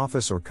 that the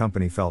office or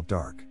company felt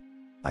dark.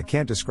 I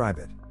can't describe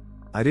it.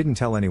 I didn't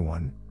tell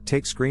anyone,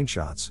 take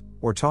screenshots,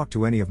 or talk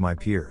to any of my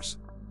peers.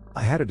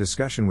 I had a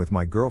discussion with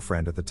my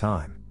girlfriend at the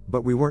time,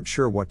 but we weren't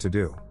sure what to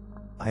do.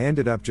 I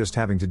ended up just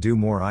having to do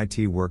more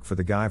IT work for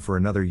the guy for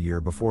another year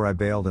before I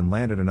bailed and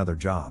landed another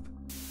job.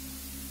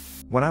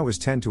 When I was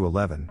 10 to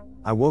 11,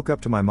 I woke up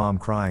to my mom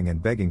crying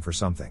and begging for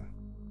something.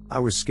 I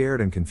was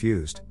scared and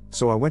confused,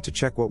 so I went to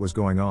check what was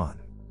going on.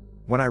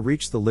 When I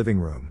reached the living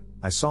room,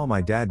 I saw my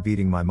dad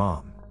beating my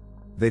mom.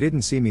 They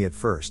didn't see me at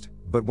first,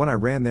 but when I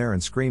ran there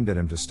and screamed at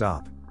him to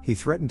stop, he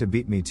threatened to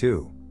beat me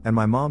too, and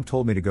my mom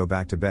told me to go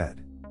back to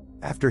bed.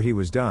 After he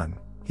was done,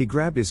 he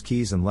grabbed his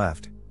keys and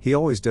left. He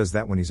always does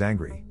that when he's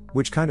angry,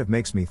 which kind of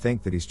makes me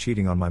think that he's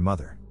cheating on my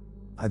mother.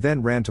 I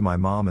then ran to my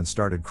mom and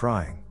started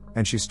crying,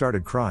 and she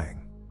started crying.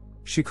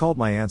 She called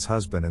my aunt's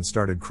husband and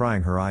started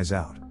crying her eyes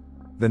out.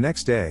 The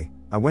next day,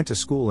 I went to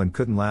school and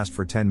couldn't last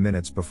for 10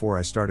 minutes before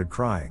I started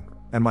crying,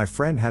 and my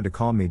friend had to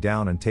calm me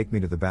down and take me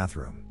to the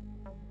bathroom.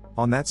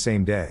 On that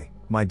same day,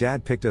 my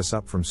dad picked us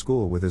up from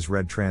school with his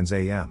red Trans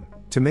Am,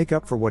 to make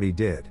up for what he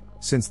did,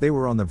 since they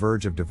were on the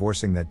verge of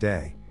divorcing that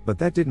day, but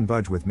that didn't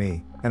budge with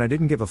me, and I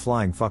didn't give a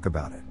flying fuck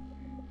about it.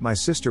 My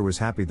sister was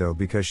happy though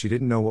because she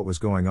didn't know what was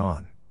going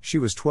on. She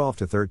was 12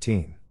 to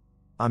 13.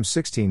 I'm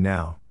 16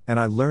 now, and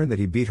I learned that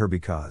he beat her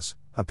because,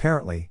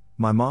 apparently,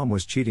 my mom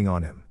was cheating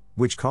on him,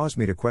 which caused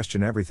me to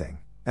question everything,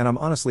 and I'm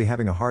honestly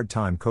having a hard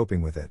time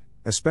coping with it,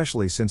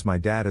 especially since my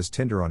dad has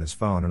Tinder on his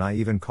phone and I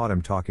even caught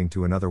him talking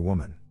to another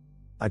woman.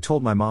 I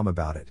told my mom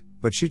about it,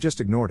 but she just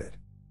ignored it.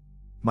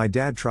 My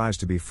dad tries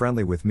to be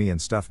friendly with me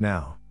and stuff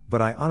now,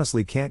 but I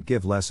honestly can't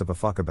give less of a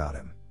fuck about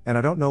him, and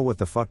I don't know what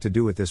the fuck to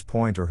do at this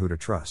point or who to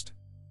trust.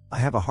 I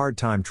have a hard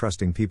time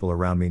trusting people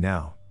around me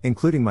now,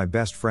 including my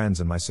best friends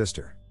and my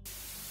sister.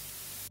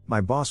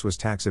 My boss was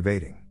tax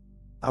evading.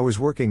 I was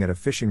working at a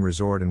fishing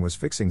resort and was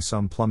fixing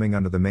some plumbing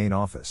under the main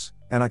office,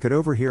 and I could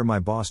overhear my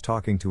boss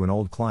talking to an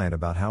old client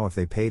about how if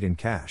they paid in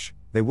cash,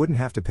 they wouldn't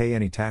have to pay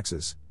any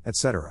taxes,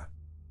 etc.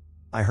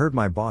 I heard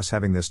my boss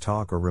having this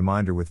talk or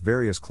reminder with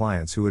various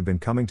clients who had been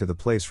coming to the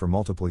place for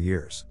multiple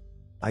years.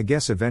 I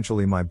guess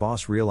eventually my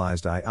boss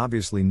realized I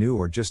obviously knew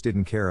or just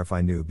didn't care if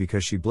I knew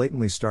because she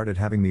blatantly started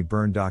having me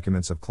burn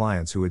documents of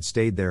clients who had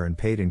stayed there and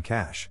paid in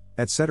cash,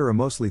 etc.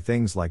 Mostly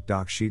things like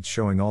doc sheets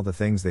showing all the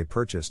things they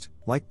purchased,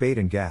 like bait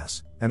and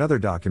gas, and other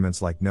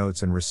documents like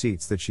notes and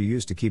receipts that she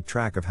used to keep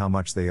track of how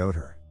much they owed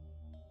her.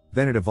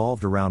 Then it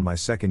evolved around my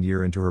second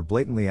year into her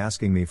blatantly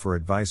asking me for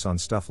advice on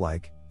stuff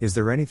like, is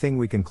there anything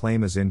we can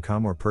claim as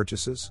income or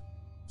purchases?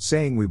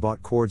 Saying we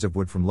bought cords of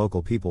wood from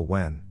local people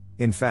when,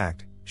 in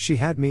fact, she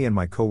had me and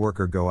my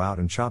coworker go out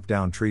and chop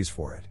down trees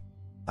for it.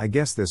 I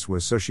guess this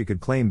was so she could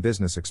claim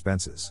business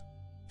expenses.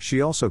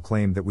 She also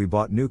claimed that we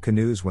bought new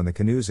canoes when the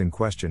canoes in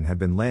question had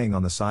been laying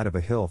on the side of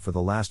a hill for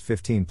the last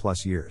 15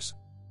 plus years.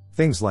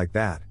 Things like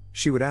that.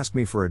 She would ask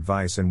me for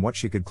advice and what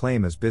she could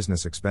claim as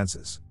business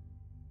expenses.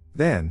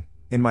 Then,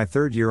 in my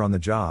third year on the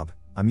job,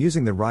 I'm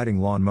using the riding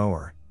lawn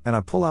mower, and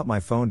I pull out my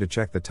phone to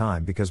check the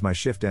time because my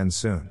shift ends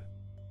soon.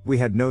 We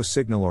had no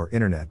signal or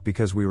internet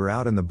because we were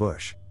out in the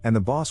bush, and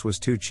the boss was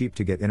too cheap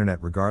to get internet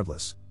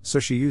regardless, so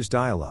she used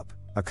dial-up.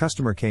 A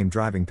customer came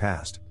driving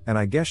past, and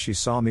I guess she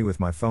saw me with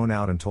my phone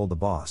out and told the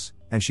boss,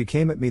 and she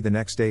came at me the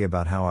next day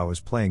about how I was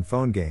playing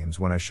phone games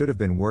when I should have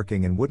been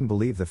working and wouldn't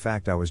believe the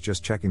fact I was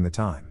just checking the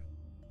time.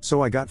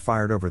 So I got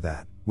fired over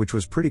that, which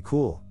was pretty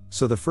cool,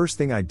 so the first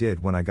thing I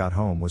did when I got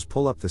home was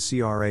pull up the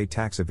CRA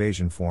tax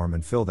evasion form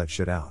and fill that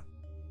shit out.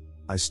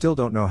 I still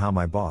don't know how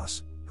my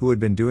boss, who had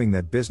been doing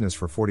that business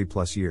for 40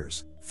 plus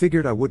years,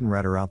 figured I wouldn't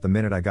rat her out the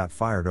minute I got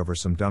fired over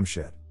some dumb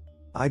shit.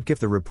 I'd if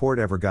the report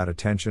ever got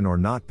attention or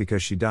not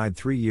because she died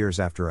 3 years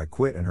after I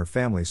quit and her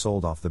family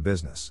sold off the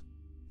business.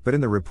 But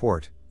in the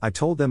report, I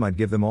told them I'd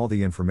give them all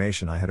the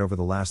information I had over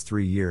the last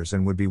 3 years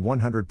and would be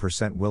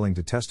 100% willing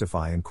to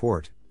testify in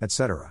court,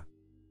 etc.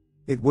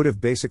 It would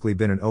have basically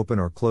been an open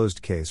or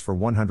closed case for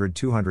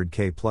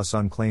 200K plus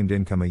unclaimed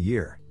income a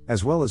year,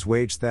 as well as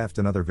wage theft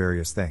and other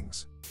various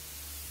things.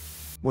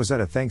 Was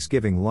at a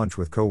Thanksgiving lunch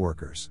with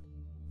coworkers.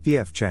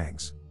 P.F.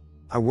 Chang's.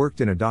 I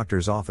worked in a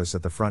doctor's office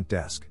at the front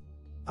desk.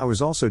 I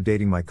was also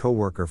dating my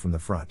coworker from the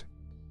front.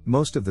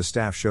 Most of the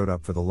staff showed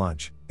up for the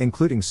lunch,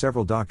 including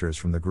several doctors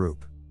from the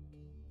group.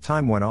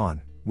 Time went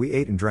on, we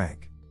ate and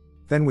drank.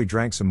 Then we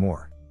drank some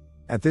more.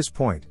 At this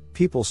point,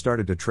 people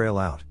started to trail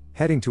out,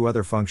 heading to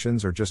other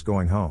functions or just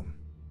going home.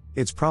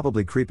 It's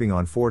probably creeping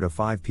on 4 to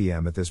 5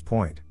 p.m. at this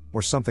point,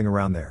 or something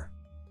around there.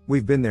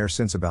 We've been there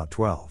since about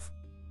 12.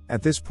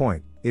 At this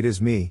point, it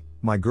is me,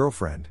 my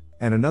girlfriend,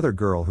 and another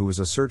girl who was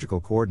a surgical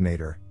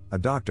coordinator, a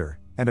doctor,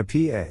 and a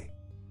PA.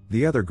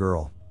 The other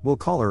girl, we'll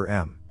call her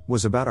M,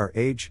 was about our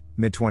age,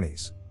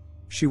 mid-20s.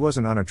 She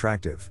wasn't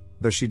unattractive,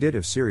 though she did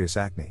have serious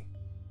acne.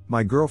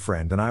 My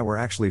girlfriend and I were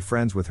actually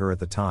friends with her at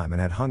the time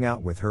and had hung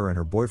out with her and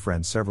her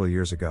boyfriend several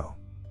years ago.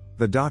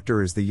 The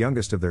doctor is the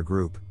youngest of their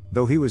group,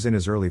 though he was in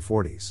his early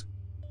 40s.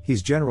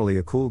 He's generally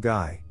a cool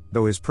guy,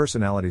 though his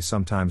personality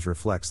sometimes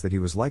reflects that he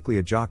was likely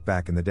a jock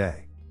back in the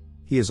day.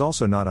 He is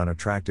also not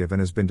unattractive and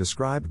has been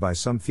described by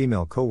some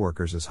female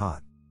coworkers as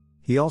hot.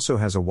 He also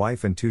has a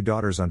wife and 2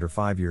 daughters under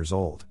 5 years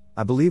old.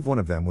 I believe one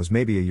of them was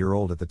maybe a year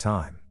old at the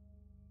time.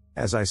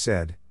 As I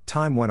said,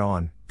 time went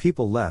on,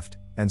 people left,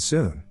 and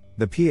soon,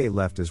 the PA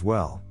left as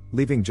well,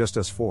 leaving just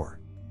us 4.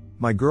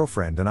 My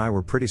girlfriend and I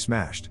were pretty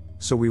smashed,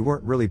 so we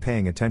weren't really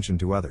paying attention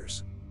to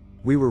others.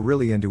 We were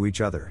really into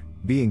each other,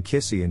 being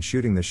kissy and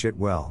shooting the shit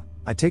well.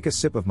 I take a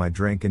sip of my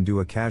drink and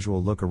do a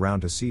casual look around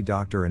to see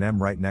Dr. and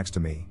M right next to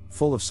me,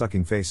 full of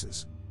sucking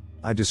faces.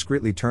 I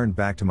discreetly turned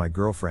back to my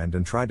girlfriend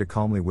and tried to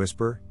calmly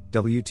whisper,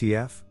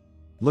 "WTF?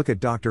 Look at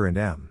Dr. and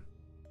M."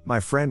 My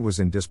friend was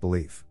in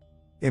disbelief.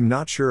 I'm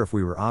not sure if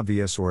we were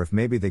obvious or if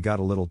maybe they got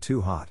a little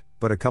too hot,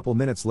 but a couple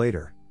minutes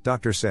later,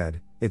 Doctor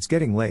said, "It's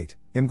getting late,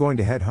 I'm going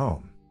to head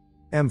home."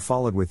 M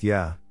followed with,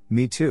 "Yeah,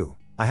 me too,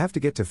 I have to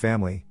get to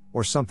family,"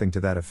 or something to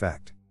that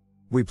effect.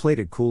 We played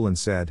it cool and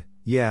said,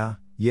 yeah,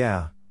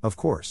 of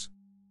course.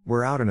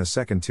 We're out in a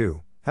second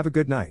too, have a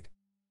good night."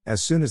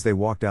 As soon as they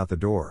walked out the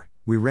door,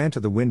 we ran to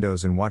the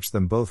windows and watched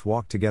them both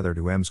walk together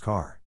to M's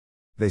car.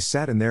 They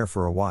sat in there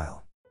for a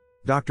while.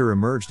 Doctor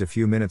emerged a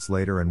few minutes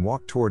later and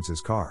walked towards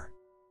his car.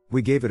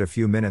 We gave it a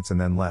few minutes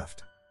and then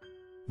left.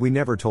 We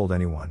never told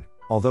anyone,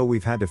 although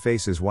we've had to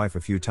face his wife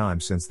a few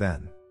times since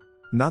then.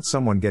 Not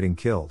someone getting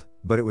killed,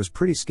 but it was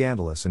pretty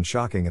scandalous and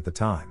shocking at the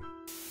time.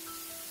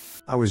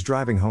 I was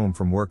driving home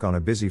from work on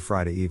a busy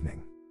Friday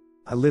evening.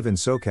 I live in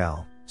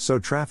SoCal, so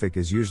traffic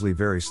is usually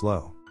very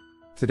slow.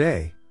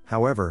 Today,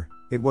 however,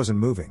 it wasn't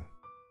moving.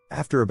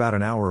 After about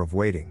an hour of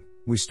waiting,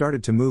 we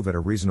started to move at a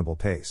reasonable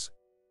pace.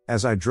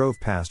 As I drove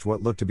past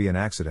what looked to be an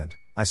accident,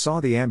 I saw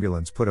the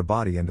ambulance put a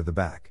body into the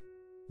back.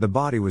 The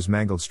body was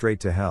mangled straight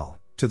to hell,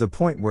 to the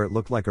point where it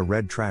looked like a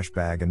red trash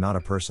bag and not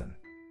a person.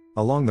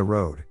 Along the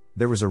road,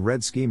 there was a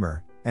red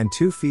Schemer, and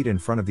 2 feet in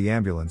front of the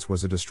ambulance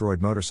was a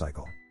destroyed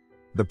motorcycle.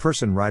 The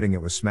person riding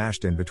it was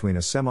smashed in between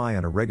a semi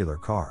and a regular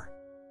car.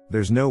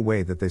 There's no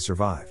way that they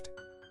survived.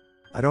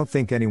 I don't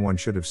think anyone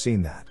should have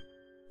seen that.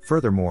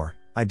 Furthermore,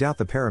 I doubt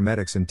the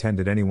paramedics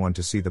intended anyone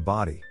to see the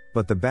body,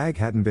 but the bag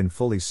hadn't been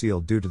fully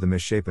sealed due to the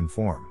misshapen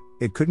form.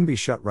 It couldn't be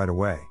shut right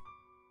away.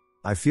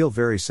 I feel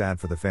very sad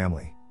for the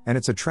family, and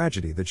it's a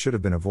tragedy that should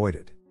have been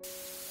avoided.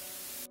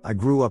 I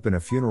grew up in a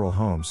funeral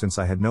home since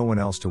I had no one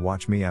else to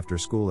watch me after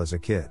school as a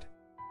kid.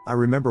 I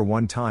remember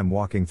one time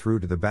walking through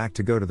to the back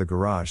to go to the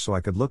garage so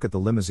I could look at the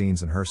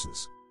limousines and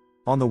hearses.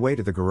 On the way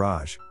to the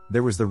garage,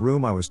 there was the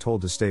room I was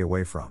told to stay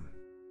away from.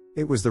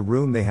 It was the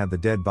room they had the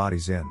dead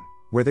bodies in,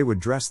 where they would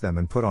dress them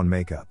and put on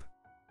makeup.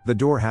 The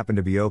door happened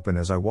to be open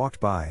as I walked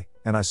by,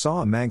 and I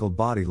saw a mangled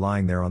body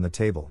lying there on the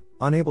table,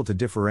 unable to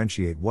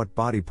differentiate what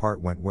body part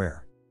went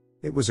where.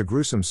 It was a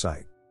gruesome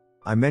sight.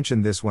 I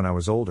mentioned this when I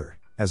was older,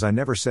 as I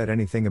never said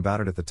anything about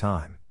it at the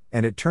time,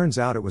 and it turns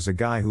out it was a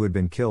guy who had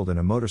been killed in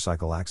a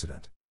motorcycle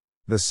accident.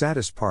 The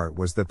saddest part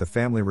was that the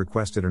family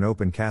requested an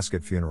open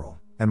casket funeral,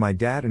 and my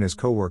dad and his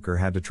coworker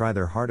had to try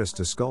their hardest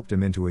to sculpt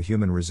him into a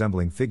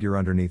human-resembling figure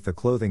underneath the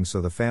clothing so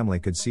the family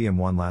could see him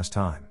one last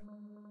time.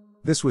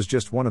 This was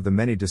just one of the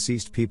many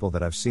deceased people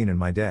that I've seen in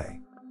my day.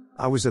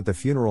 I was at the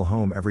funeral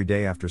home every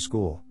day after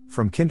school,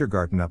 from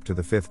kindergarten up to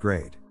the 5th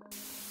grade.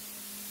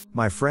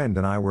 My friend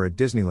and I were at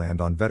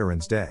Disneyland on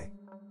Veterans Day.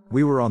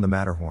 We were on the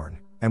Matterhorn,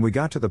 and we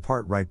got to the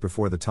part right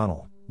before the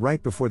tunnel,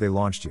 right before they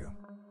launched you.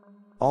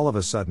 All of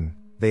a sudden,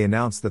 they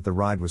announced that the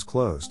ride was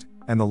closed,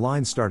 and the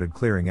line started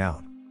clearing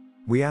out.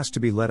 We asked to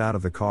be let out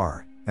of the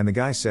car, and the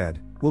guy said,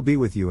 "We'll be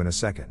with you in a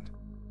second."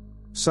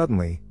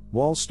 Suddenly,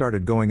 walls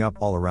started going up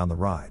all around the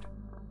ride.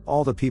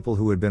 All the people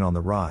who had been on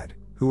the ride,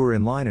 who were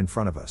in line in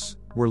front of us,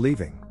 were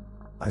leaving.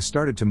 I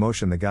started to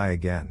motion the guy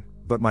again,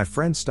 but my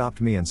friend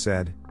stopped me and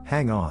said,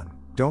 "Hang on,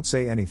 don't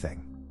say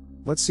anything.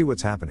 Let's see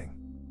what's happening."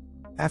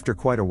 After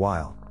quite a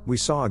while, we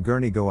saw a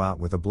gurney go out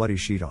with a bloody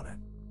sheet on it.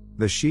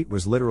 The sheet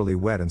was literally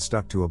wet and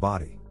stuck to a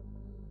body.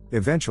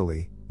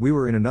 Eventually, we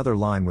were in another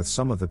line with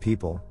some of the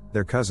people,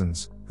 their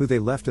cousins, who they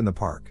left in the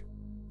park,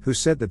 who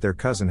said that their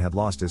cousin had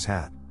lost his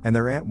hat, and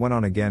their aunt went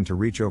on again to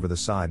reach over the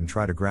side and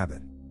try to grab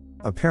it.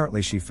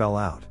 Apparently she fell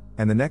out,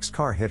 and the next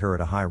car hit her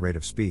at a high rate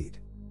of speed.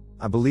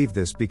 I believe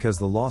this because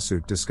the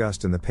lawsuit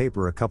discussed in the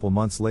paper a couple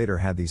months later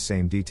had these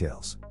same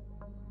details.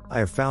 I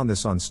have found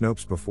this on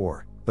Snopes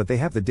before, but they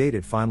have the date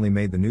it finally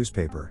made the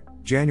newspaper,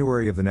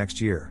 January of the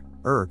next year,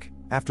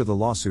 after the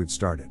lawsuit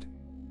started.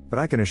 But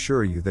I can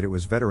assure you that it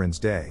was Veterans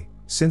Day,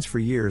 since for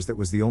years that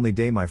was the only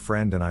day my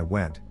friend and I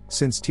went,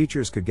 since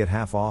teachers could get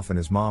half off and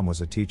his mom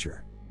was a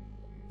teacher.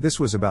 This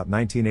was about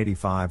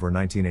 1985 or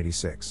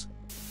 1986.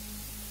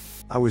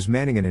 I was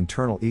manning an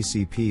internal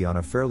ECP on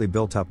a fairly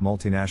built-up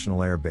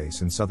multinational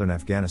airbase in southern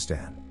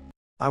Afghanistan.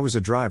 I was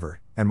a driver,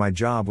 and my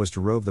job was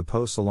to rove the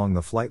posts along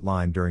the flight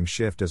line during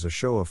shift as a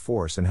show of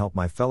force and help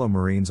my fellow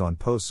Marines on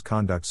posts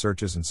conduct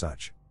searches and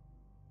such.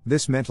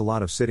 This meant a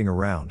lot of sitting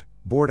around,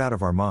 bored out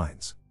of our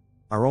minds.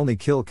 Our only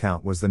kill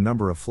count was the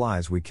number of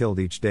flies we killed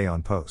each day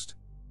on post.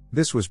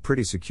 This was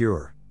pretty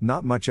secure,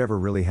 not much ever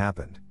really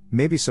happened,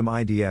 maybe some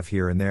IDF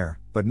here and there,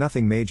 but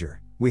nothing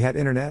major. We had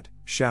internet,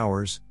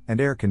 showers, and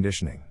air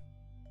conditioning.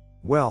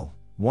 Well,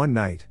 one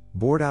night,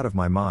 bored out of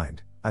my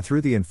mind, I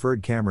threw the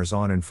inferred cameras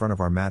on in front of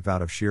our mat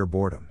out of sheer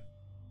boredom.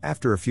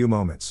 After a few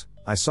moments,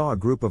 I saw a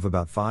group of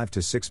about 5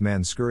 to 6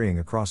 men scurrying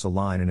across a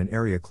line in an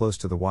area close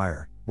to the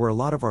wire, where a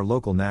lot of our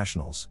local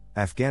nationals,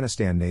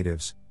 Afghanistan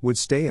natives, would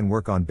stay and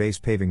work on base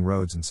paving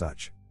roads and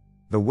such.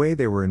 The way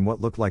they were in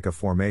what looked like a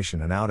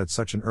formation and out at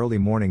such an early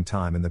morning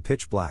time in the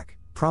pitch black,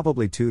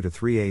 probably 2 to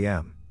 3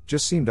 a.m.,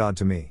 just seemed odd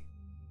to me.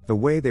 The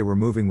way they were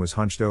moving was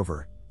hunched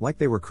over, like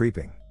they were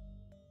creeping.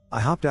 I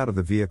hopped out of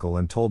the vehicle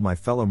and told my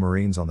fellow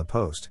Marines on the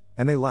post,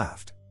 and they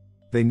laughed.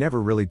 They never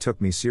really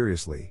took me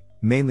seriously,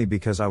 mainly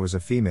because I was a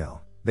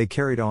female. They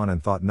carried on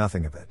and thought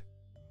nothing of it.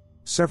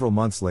 Several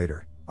months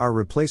later, our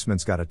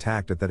replacements got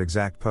attacked at that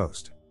exact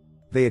post.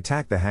 They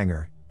attacked the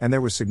hangar, and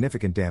there was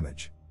significant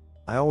damage.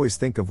 I always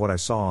think of what I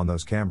saw on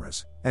those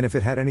cameras, and if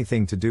it had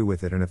anything to do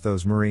with it, and if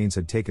those Marines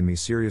had taken me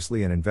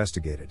seriously and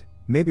investigated,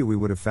 maybe we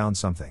would have found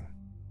something.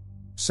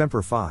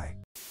 Semper Fi.